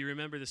if you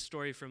remember the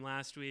story from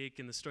last week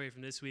and the story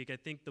from this week, I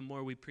think the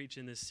more we preach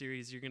in this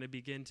series, you're going to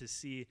begin to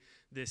see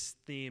this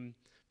theme.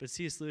 But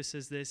C.S. Lewis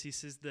says this, he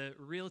says, "The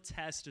real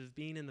test of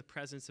being in the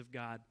presence of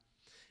God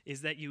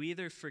is that you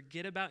either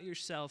forget about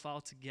yourself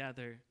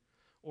altogether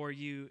or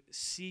you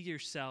see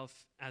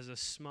yourself as a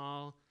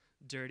small,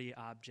 dirty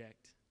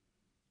object."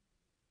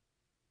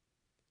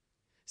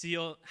 So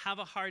you'll have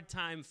a hard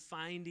time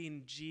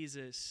finding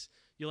Jesus.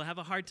 You'll have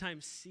a hard time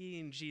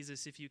seeing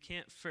Jesus if you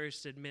can't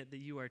first admit that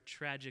you are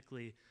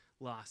tragically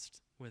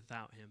lost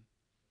without him.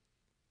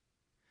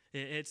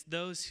 It's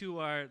those who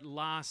are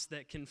lost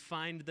that can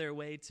find their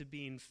way to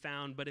being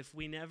found. But if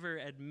we never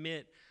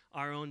admit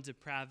our own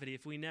depravity,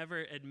 if we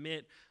never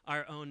admit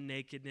our own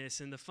nakedness,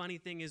 and the funny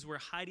thing is we're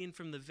hiding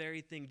from the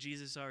very thing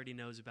Jesus already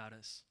knows about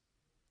us.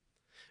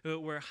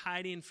 We're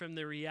hiding from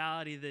the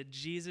reality that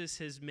Jesus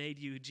has made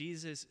you.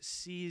 Jesus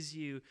sees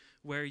you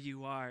where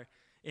you are.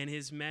 And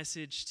his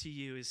message to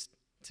you is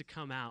to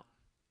come out.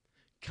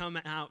 Come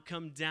out.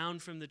 Come down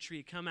from the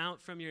tree. Come out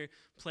from your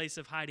place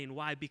of hiding.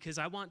 Why? Because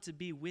I want to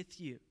be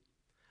with you.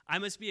 I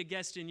must be a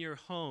guest in your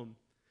home.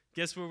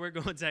 Guess where we're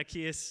going,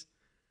 Zacchaeus?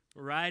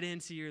 Right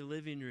into your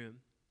living room.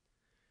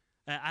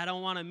 I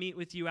don't want to meet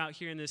with you out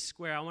here in this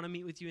square. I want to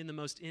meet with you in the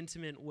most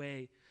intimate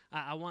way.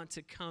 I want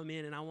to come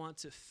in and I want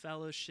to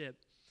fellowship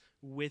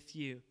with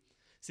you.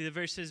 See, the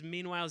verse says,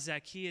 meanwhile,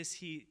 Zacchaeus,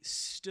 he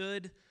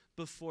stood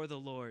before the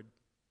Lord.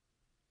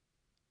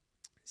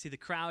 See, the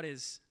crowd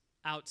is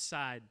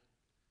outside,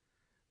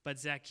 but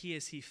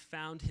Zacchaeus, he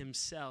found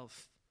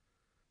himself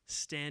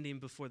standing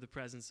before the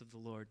presence of the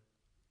Lord.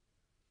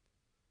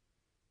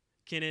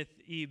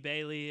 Kenneth E.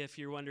 Bailey, if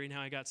you're wondering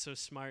how I got so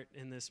smart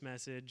in this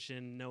message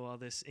and know all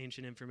this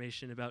ancient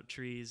information about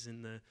trees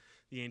in the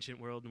ancient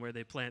world and where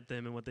they plant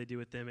them and what they do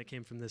with them, it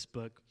came from this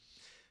book.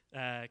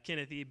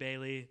 Kenneth E.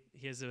 Bailey,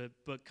 he has a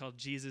book called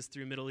Jesus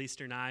Through Middle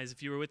Eastern Eyes.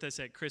 If you were with us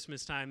at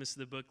Christmas time, this is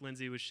the book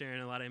Lindsay was sharing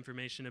a lot of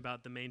information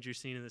about the manger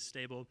scene in the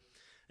stable.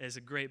 It's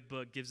a great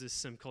book, gives us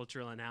some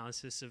cultural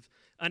analysis of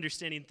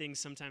understanding things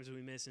sometimes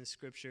we miss in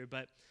Scripture.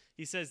 But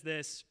he says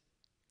this,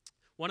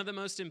 one of the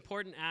most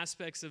important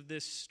aspects of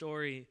this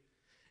story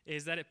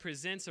is that it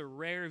presents a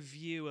rare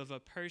view of a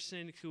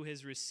person who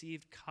has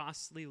received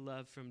costly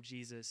love from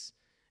Jesus,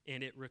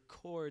 and it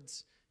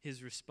records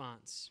his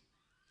response.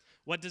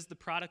 What does the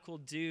prodigal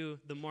do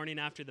the morning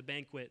after the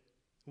banquet?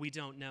 We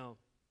don't know.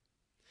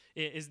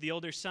 Is the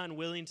older son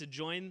willing to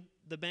join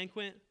the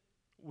banquet?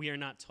 We are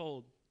not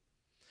told.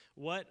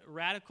 What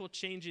radical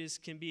changes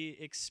can be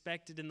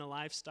expected in the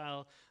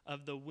lifestyle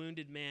of the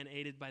wounded man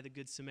aided by the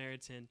Good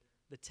Samaritan?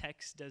 The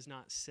text does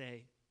not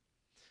say.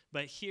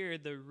 But here,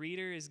 the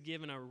reader is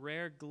given a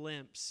rare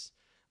glimpse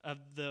of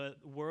the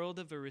world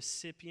of a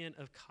recipient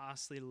of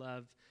costly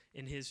love,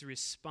 and his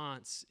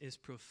response is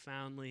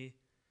profoundly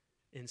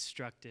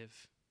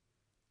instructive.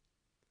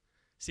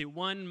 See,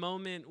 one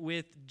moment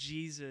with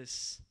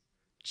Jesus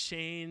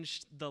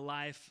changed the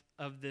life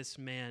of this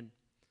man.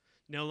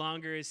 No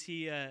longer is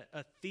he a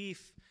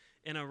thief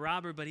and a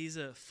robber, but he's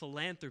a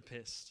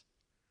philanthropist.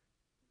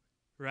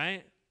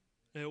 Right?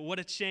 What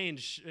a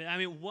change. I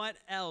mean, what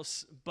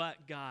else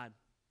but God?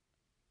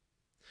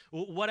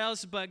 What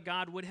else but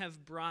God would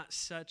have brought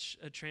such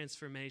a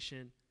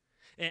transformation?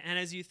 And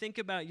as you think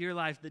about your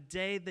life, the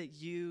day that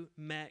you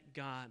met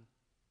God,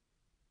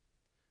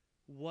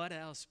 what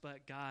else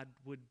but God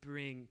would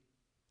bring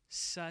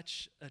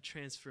such a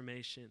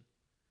transformation?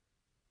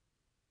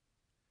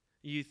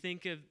 You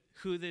think of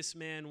who this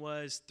man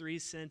was 3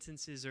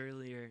 sentences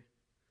earlier,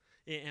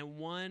 and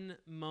one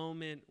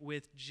moment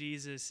with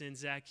Jesus, and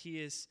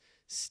Zacchaeus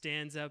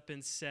stands up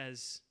and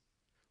says,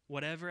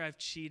 whatever I've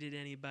cheated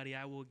anybody,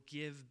 I will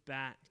give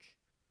back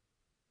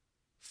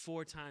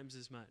 4 times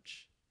as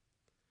much.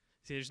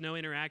 See, there's no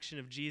interaction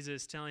of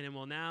Jesus telling him,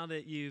 well, now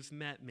that you've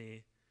met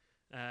me,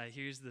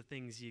 here's the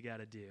things you got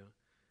to do.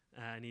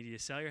 I need you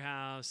to sell your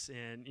house.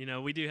 And,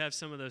 we do have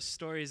some of those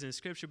stories in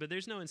Scripture, but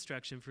there's no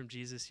instruction from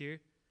Jesus here.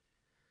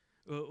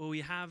 What we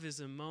have is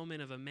a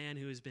moment of a man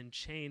who has been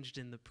changed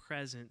in the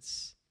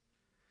presence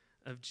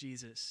of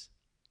Jesus.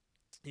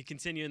 You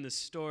continue in the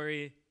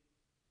story,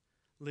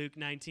 Luke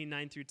 19,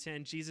 9 through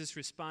 10. Jesus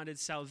responded,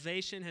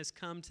 salvation has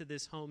come to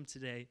this home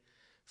today,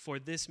 for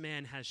this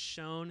man has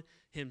shown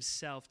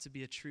himself to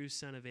be a true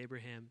son of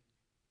Abraham.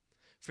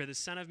 For the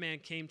Son of Man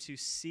came to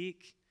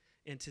seek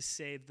and to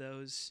save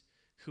those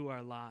who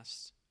are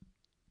lost.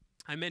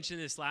 I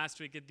mentioned this last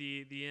week at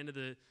the end of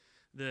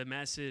the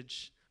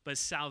message, but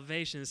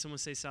salvation, someone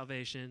say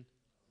salvation.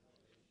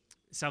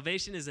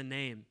 Salvation is a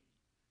name.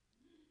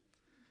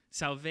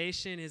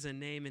 Salvation is a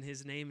name, and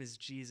his name is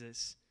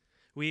Jesus.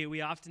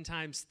 We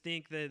oftentimes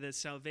think that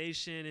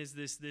salvation is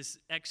this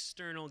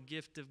external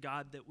gift of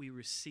God that we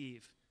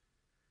receive.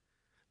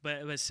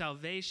 But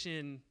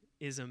salvation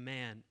is a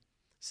man.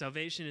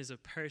 Salvation is a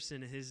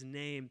person. His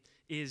name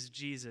is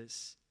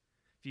Jesus.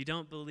 If you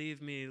don't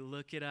believe me,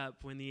 look it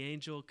up. When the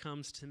angel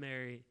comes to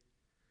Mary,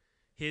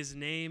 his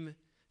name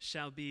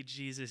shall be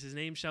Jesus. His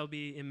name shall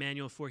be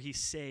Emmanuel, for he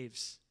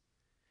saves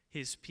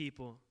his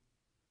people.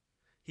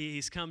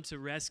 He's come to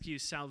rescue.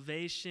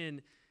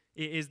 Salvation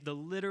is the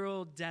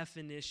literal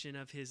definition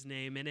of his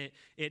name, and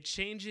it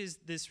changes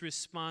this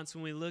response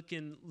when we look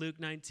in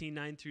Luke 19,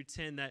 9 through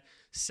 10, that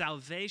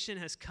salvation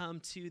has come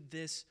to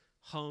this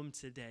home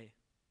today.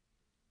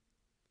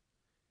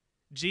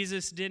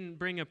 Jesus didn't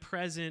bring a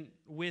present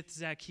with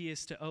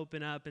Zacchaeus to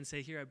open up and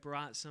say, here, I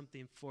brought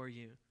something for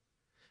you.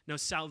 No,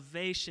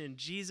 salvation,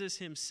 Jesus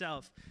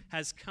himself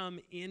has come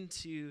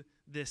into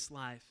this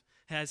life,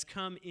 has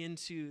come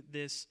into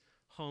this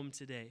home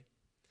today.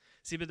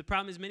 See, but the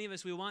problem is many of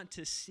us, we want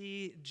to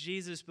see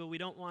Jesus, but we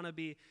don't want to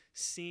be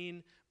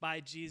seen by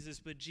Jesus.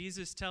 But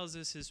Jesus tells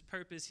us his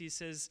purpose. He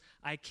says,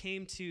 I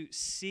came to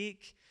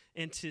seek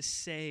and to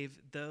save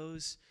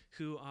those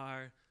who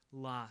are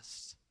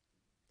lost.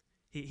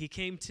 He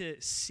came to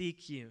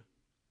seek you.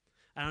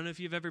 I don't know if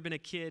you've ever been a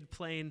kid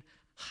playing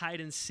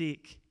hide and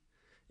seek,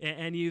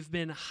 and you've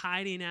been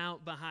hiding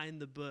out behind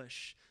the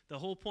bush. The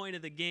whole point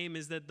of the game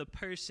is that the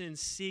person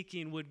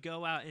seeking would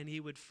go out and he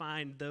would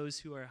find those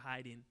who are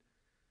hiding.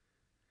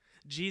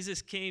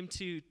 Jesus came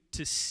to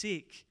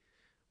seek.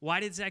 Why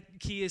did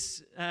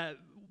Zacchaeus,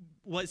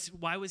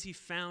 why was he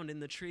found in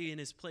the tree in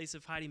his place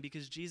of hiding?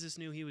 Because Jesus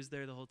knew he was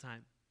there the whole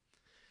time.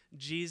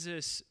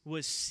 Jesus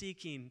was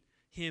seeking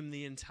him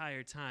the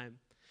entire time.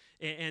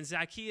 And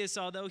Zacchaeus,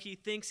 although he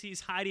thinks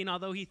he's hiding,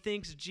 although he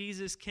thinks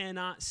Jesus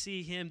cannot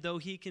see him, though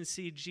he can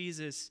see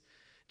Jesus,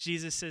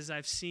 Jesus says,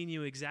 I've seen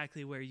you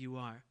exactly where you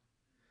are.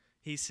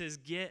 He says,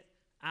 get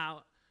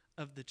out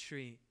of the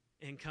tree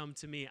and come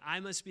to me. I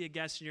must be a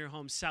guest in your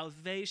home.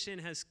 Salvation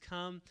has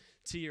come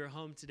to your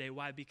home today.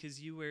 Why? Because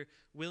you were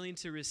willing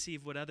to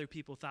receive what other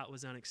people thought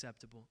was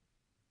unacceptable.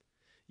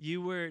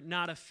 You were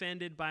not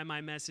offended by my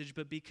message,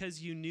 but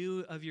because you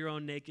knew of your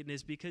own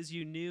nakedness, because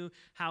you knew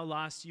how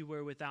lost you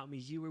were without me,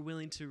 you were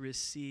willing to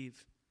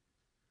receive.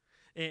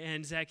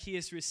 And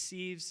Zacchaeus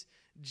receives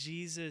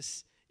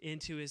Jesus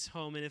into his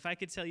home. And if I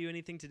could tell you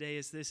anything today,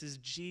 is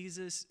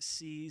Jesus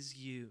sees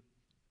you.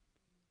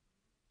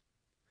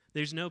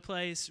 There's no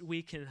place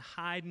we can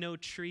hide, no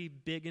tree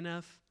big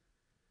enough,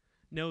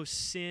 no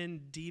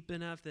sin deep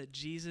enough that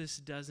Jesus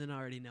doesn't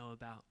already know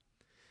about.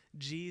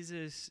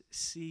 Jesus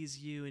sees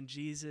you and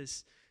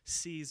Jesus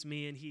sees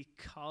me, and he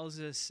calls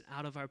us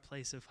out of our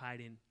place of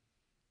hiding.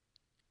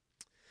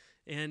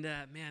 And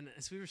man,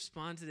 as we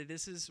respond today,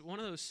 this is one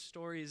of those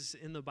stories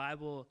in the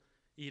Bible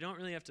you don't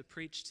really have to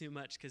preach too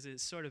much because it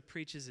sort of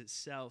preaches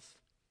itself.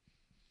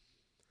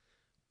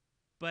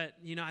 But,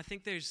 I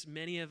think there's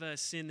many of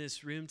us in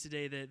this room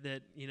today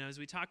that as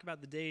we talk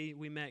about the day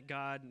we met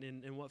God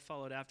and what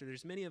followed after,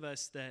 there's many of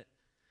us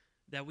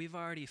that we've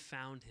already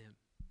found him.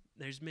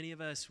 There's many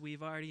of us,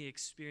 we've already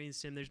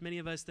experienced him. There's many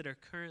of us that are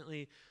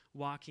currently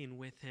walking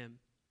with him.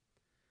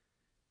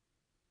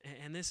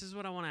 And this is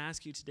what I want to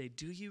ask you today.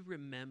 Do you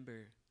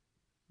remember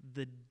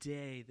the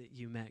day that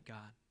you met God?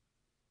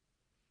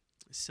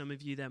 Some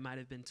of you, that might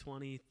have been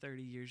 20,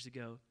 30 years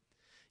ago.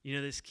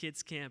 This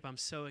kids camp, I'm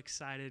so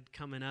excited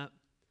coming up,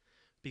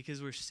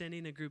 because we're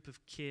sending a group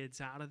of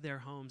kids out of their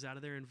homes, out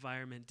of their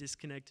environment,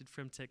 disconnected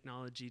from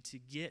technology, to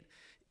get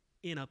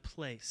in a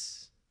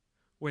place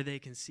where they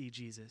can see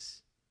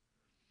Jesus.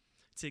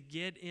 To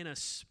get in a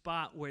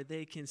spot where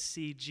they can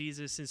see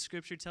Jesus. And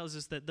Scripture tells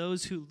us that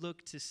those who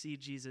look to see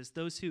Jesus,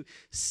 those who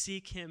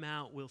seek him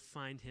out, will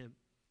find him.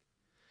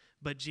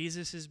 But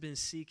Jesus has been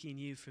seeking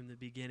you from the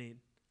beginning.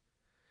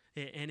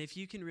 And if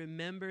you can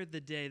remember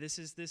the day, this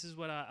is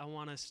what I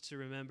want us to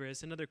remember.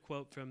 It's another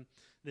quote from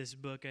this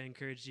book I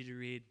encourage you to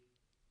read.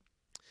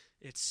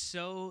 It's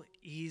so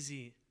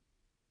easy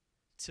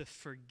to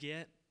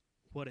forget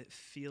what it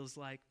feels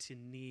like to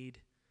need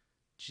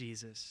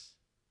Jesus.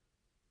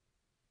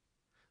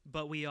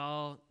 But we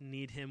all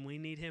need him. We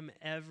need him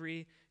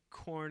every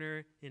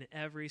corner, in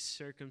every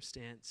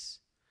circumstance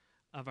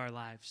of our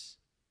lives.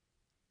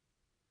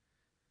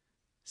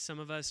 Some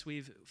of us,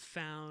 we've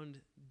found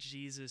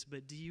Jesus,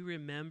 but do you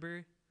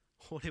remember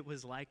what it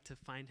was like to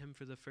find him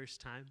for the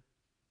first time?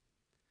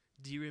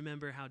 Do you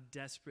remember how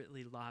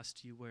desperately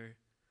lost you were?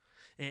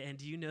 And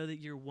do you know that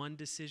you're one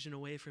decision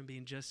away from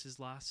being just as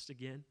lost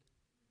again?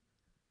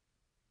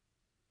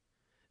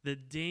 The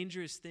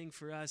dangerous thing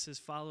for us as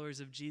followers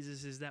of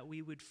Jesus is that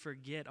we would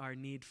forget our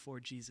need for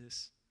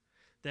Jesus,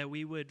 that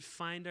we would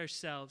find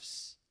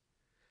ourselves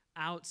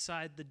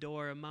outside the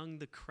door among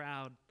the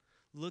crowd,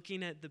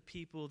 looking at the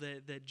people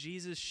that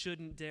Jesus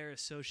shouldn't dare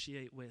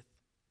associate with.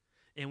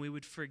 And we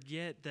would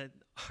forget that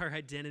our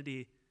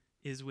identity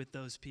is with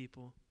those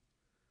people.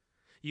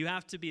 You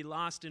have to be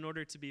lost in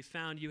order to be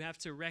found. You have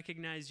to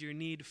recognize your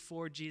need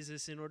for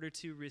Jesus in order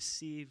to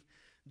receive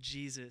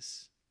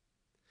Jesus.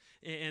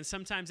 And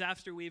sometimes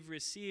after we've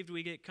received,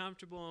 we get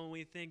comfortable and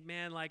we think,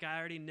 man, I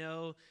already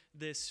know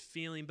this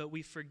feeling, but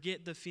we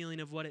forget the feeling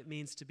of what it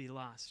means to be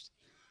lost.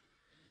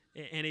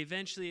 And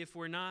eventually, if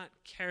we're not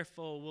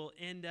careful, we'll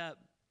end up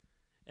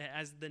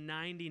as the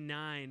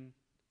 99,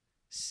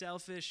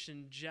 selfish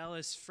and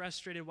jealous,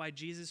 frustrated why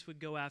Jesus would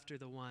go after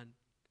the one.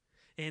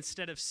 And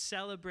instead of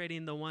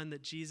celebrating the one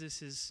that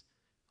Jesus'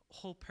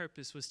 whole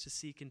purpose was to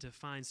seek and to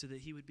find so that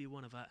he would be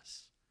one of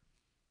us.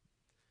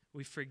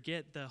 We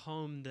forget the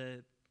home,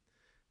 the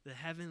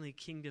heavenly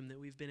kingdom that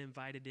we've been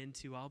invited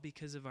into, all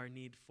because of our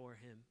need for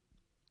him.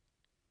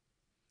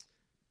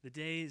 The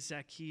day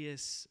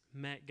Zacchaeus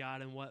met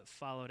God and what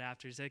followed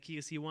after.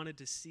 Zacchaeus, he wanted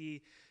to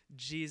see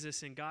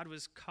Jesus, and God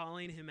was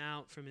calling him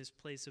out from his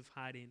place of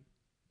hiding.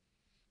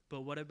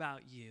 But what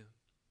about you?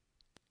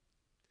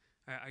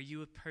 Are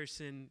you a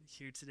person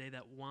here today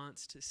that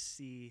wants to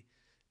see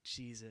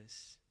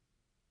Jesus?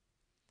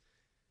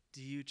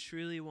 Do you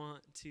truly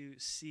want to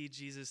see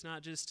Jesus,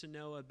 not just to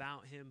know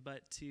about him,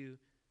 but to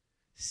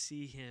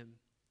see him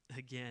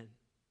again.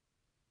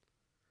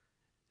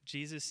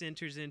 Jesus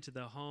enters into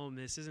the home.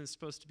 This isn't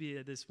supposed to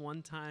be this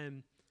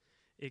one-time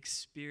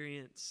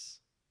experience.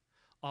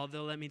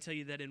 Although, let me tell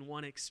you that in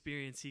one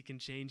experience, he can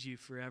change you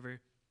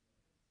forever.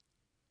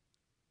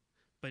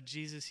 But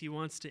Jesus, he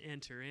wants to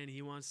enter in.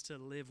 He wants to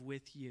live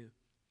with you.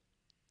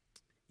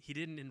 He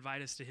didn't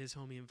invite us to his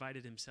home. He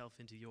invited himself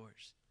into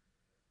yours.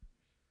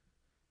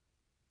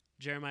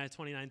 Jeremiah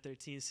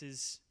 29:13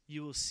 says,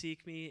 "You will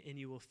seek me and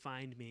you will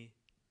find me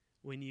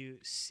when you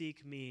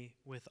seek me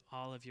with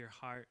all of your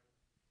heart."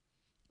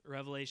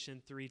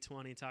 Revelation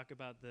 3:20, talk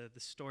about the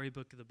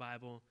storybook of the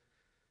Bible.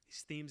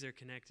 These themes are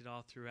connected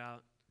all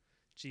throughout.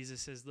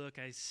 Jesus says, "Look,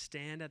 I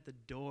stand at the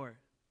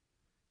door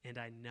and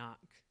I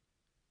knock.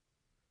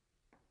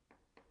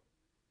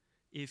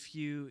 If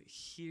you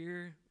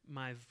hear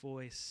my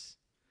voice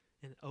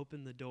and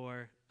open the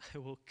door, I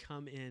will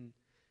come in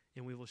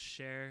and we will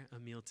share a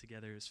meal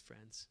together as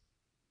friends."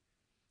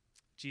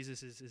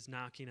 Jesus is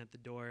knocking at the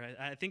door.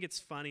 I think it's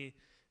funny.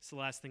 It's the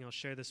last thing I'll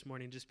share this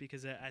morning, just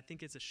because I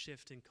think it's a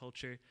shift in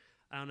culture.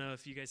 I don't know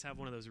if you guys have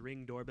one of those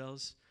Ring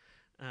doorbells.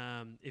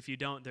 If you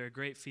don't, they're a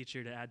great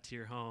feature to add to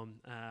your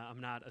home. I'm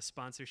not a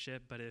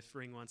sponsorship, but if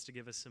Ring wants to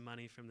give us some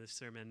money from this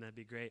sermon, that'd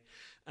be great.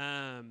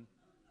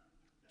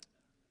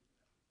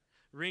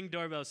 Ring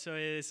doorbell. So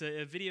it's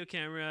a video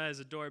camera as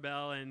a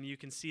doorbell, and you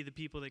can see the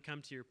people that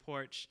come to your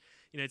porch.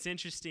 You know, it's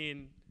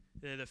interesting.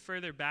 The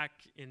further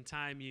back in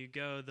time you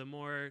go, the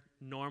more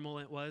normal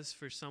it was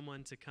for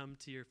someone to come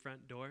to your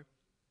front door.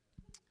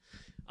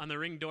 On the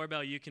Ring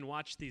doorbell, you can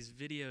watch these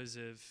videos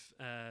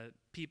of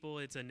people.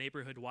 It's a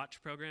neighborhood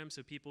watch program,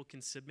 so people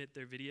can submit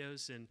their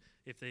videos, and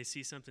if they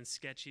see something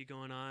sketchy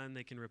going on,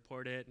 they can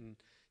report it. And,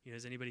 you know,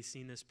 has anybody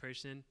seen this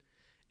person?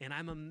 And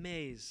I'm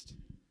amazed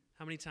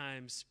how many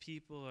times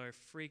people are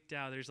freaked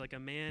out. There's like a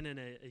man in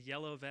a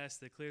yellow vest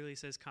that clearly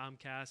says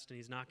Comcast, and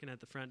he's knocking at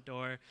the front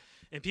door,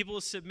 and people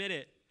will submit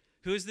it.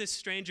 "Who is this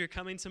stranger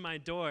coming to my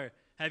door?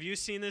 Have you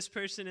seen this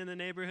person in the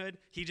neighborhood?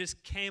 He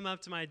just came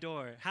up to my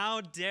door.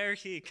 How dare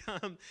he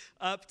come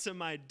up to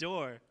my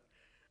door?"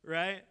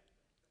 Right?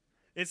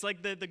 It's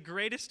like the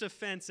greatest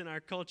offense in our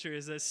culture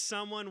is that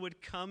someone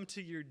would come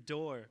to your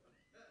door.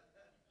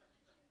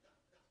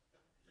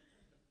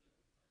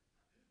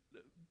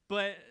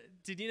 But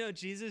did you know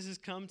Jesus has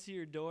come to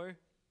your door?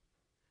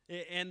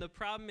 And the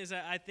problem is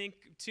I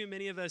think too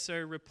many of us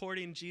are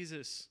reporting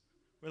Jesus.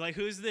 We're like,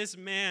 "Who's this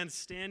man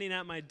standing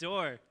at my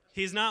door?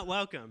 He's not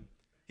welcome.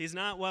 He's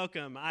not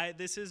welcome.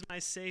 This is my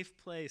safe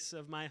place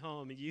of my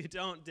home. You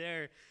don't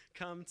dare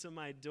come to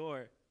my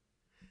door."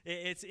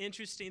 It's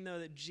interesting, though,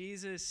 that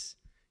Jesus,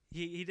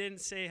 he didn't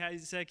say, "Hey,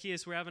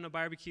 Zacchaeus, we're having a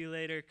barbecue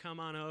later.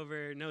 Come on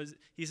over." No,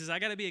 he says, "I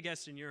got to be a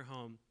guest in your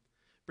home.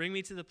 Bring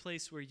me to the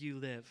place where you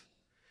live."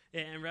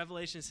 And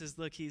Revelation says,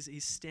 look,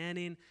 he's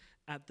standing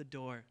at the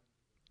door.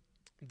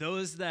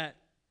 Those that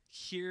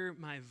hear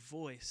my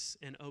voice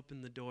and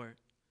open the door.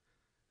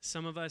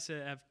 Some of us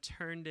have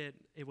turned it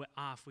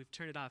off. We've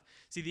turned it off.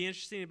 See, the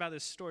interesting thing about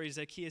this story is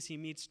Zacchaeus, he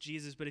meets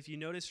Jesus, but if you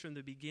notice from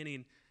the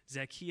beginning,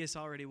 Zacchaeus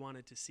already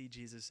wanted to see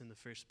Jesus in the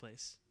first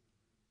place.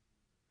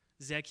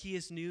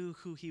 Zacchaeus knew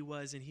who he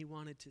was, and he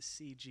wanted to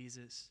see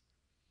Jesus.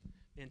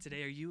 And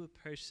today, are you a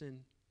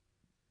person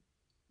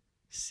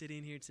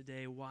sitting here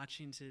today,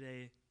 watching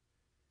today,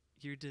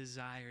 your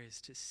desire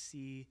is to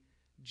see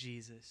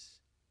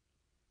Jesus?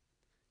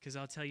 Because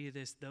I'll tell you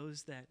this,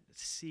 those that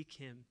seek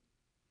him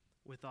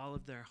with all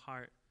of their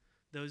heart,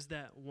 those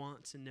that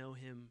want to know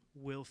him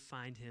will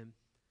find him,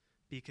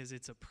 because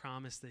it's a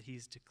promise that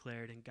he's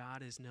declared, and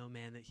God is no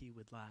man that he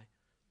would lie.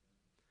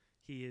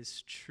 He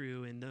is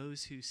true, and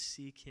those who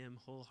seek him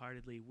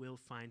wholeheartedly will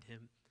find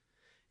him.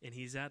 And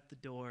he's at the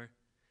door,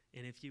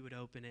 and if you would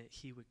open it,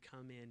 he would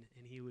come in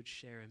and he would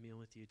share a meal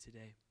with you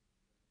today.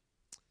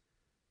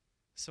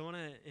 So I want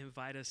to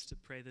invite us to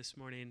pray this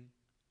morning.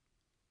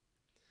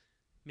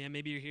 Man,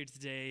 maybe you're here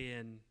today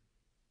and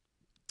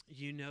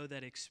you know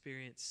that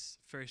experience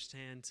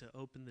firsthand to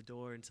open the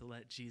door and to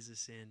let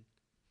Jesus in.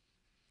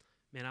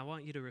 Man, I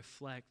want you to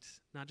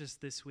reflect, not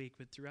just this week,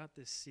 but throughout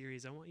this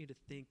series. I want you to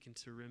think and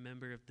to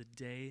remember of the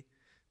day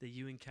that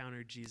you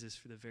encountered Jesus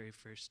for the very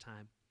first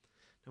time.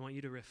 I want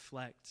you to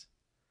reflect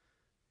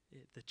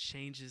the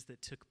changes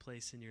that took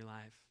place in your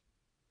life.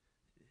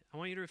 I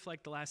want you to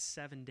reflect the last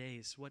 7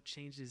 days. What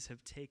changes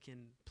have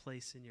taken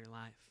place in your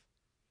life?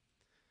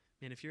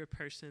 Man, if you're a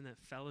person that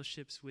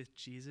fellowships with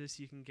Jesus,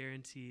 you can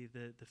guarantee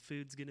that the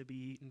food's going to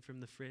be eaten from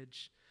the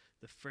fridge.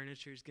 The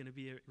furniture's going to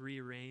be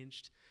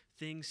rearranged.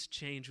 Things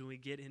change when we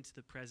get into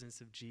the presence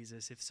of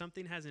Jesus. If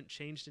something hasn't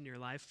changed in your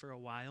life for a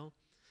while,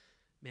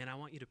 man, I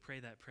want you to pray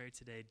that prayer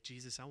today.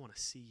 Jesus, I want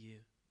to see you.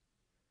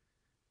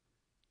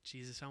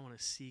 Jesus, I want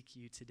to seek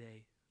you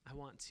today. I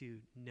want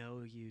to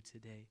know you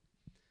today.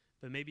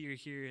 But maybe you're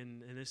here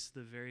and this is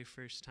the very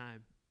first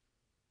time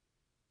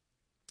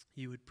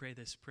you would pray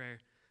this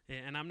prayer.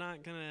 And I'm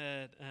not going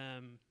to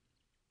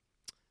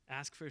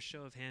ask for a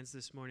show of hands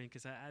this morning,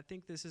 because I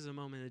think this is a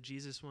moment that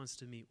Jesus wants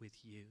to meet with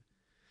you.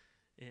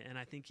 And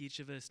I think each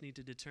of us need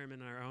to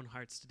determine in our own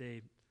hearts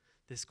today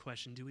this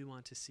question: do we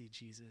want to see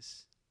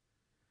Jesus?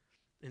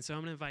 And so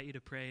I'm going to invite you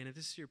to pray. And if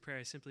this is your prayer,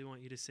 I simply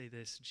want you to say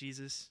this: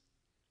 Jesus,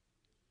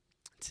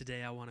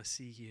 today I want to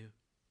see you.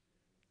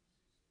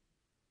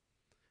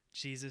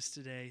 Jesus,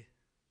 today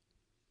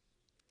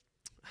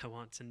I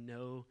want to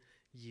know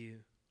you.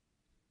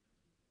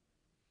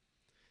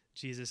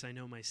 Jesus, I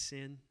know my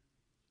sin,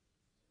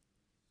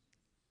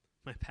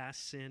 my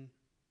past sin,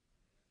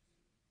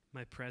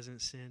 my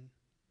present sin.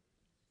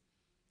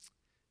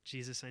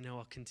 Jesus, I know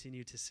I'll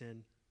continue to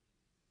sin,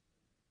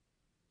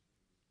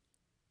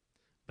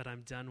 but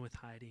I'm done with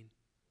hiding.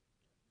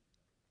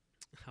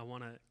 I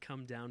want to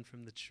come down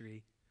from the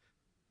tree.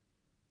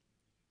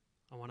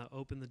 I want to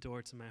open the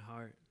door to my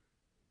heart.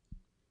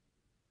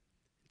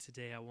 And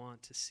today I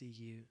want to see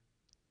you,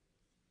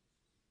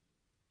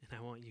 and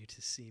I want you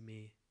to see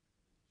me.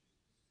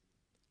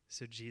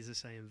 So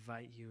Jesus, I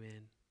invite you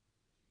in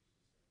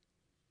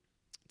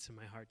to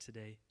my heart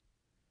today.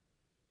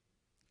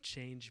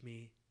 Change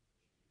me,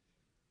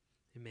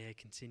 and may I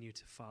continue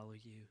to follow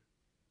you.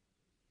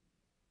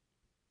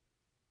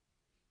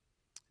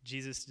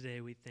 Jesus, today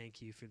we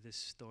thank you for this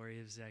story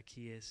of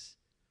Zacchaeus,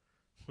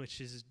 which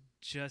is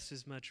just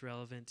as much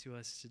relevant to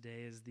us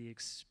today as the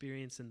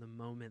experience and the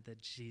moment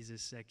that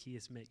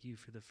Zacchaeus met you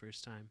for the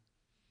first time.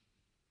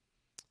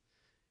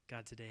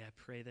 God, today I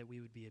pray that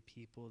we would be a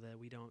people that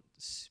we don't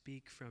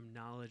speak from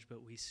knowledge,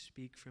 but we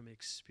speak from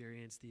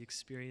experience, the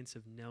experience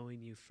of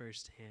knowing you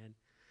firsthand,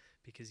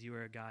 because you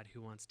are a God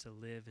who wants to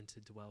live and to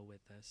dwell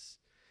with us.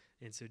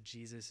 And so,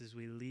 Jesus, as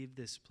we leave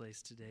this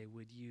place today,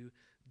 would you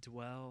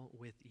dwell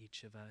with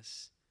each of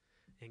us?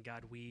 And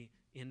God, we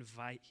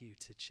invite you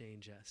to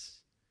change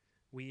us.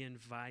 We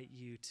invite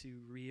you to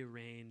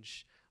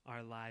rearrange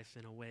our life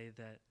in a way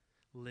that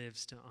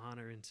lives to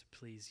honor and to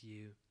please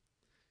you,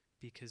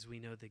 because we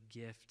know the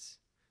gift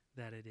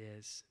that it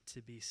is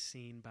to be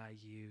seen by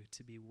you,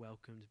 to be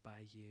welcomed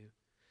by you,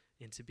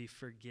 and to be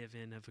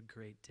forgiven of a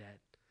great debt.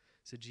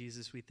 So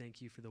Jesus, we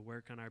thank you for the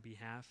work on our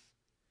behalf.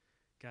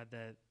 God,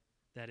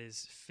 that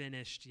is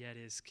finished yet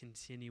is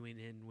continuing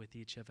in with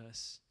each of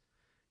us.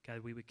 God,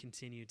 we would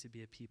continue to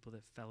be a people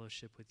that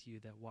fellowship with you,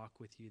 that walk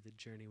with you, that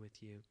journey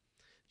with you.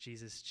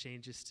 Jesus,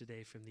 change us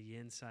today from the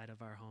inside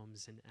of our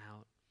homes and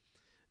out.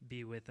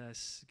 Be with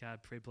us. God,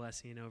 pray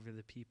blessing over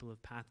the people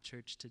of Path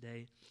Church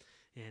today.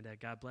 And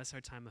God, bless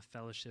our time of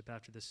fellowship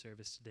after the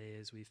service today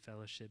as we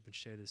fellowship and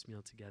share this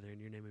meal together. In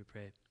your name we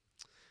pray.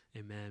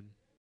 Amen.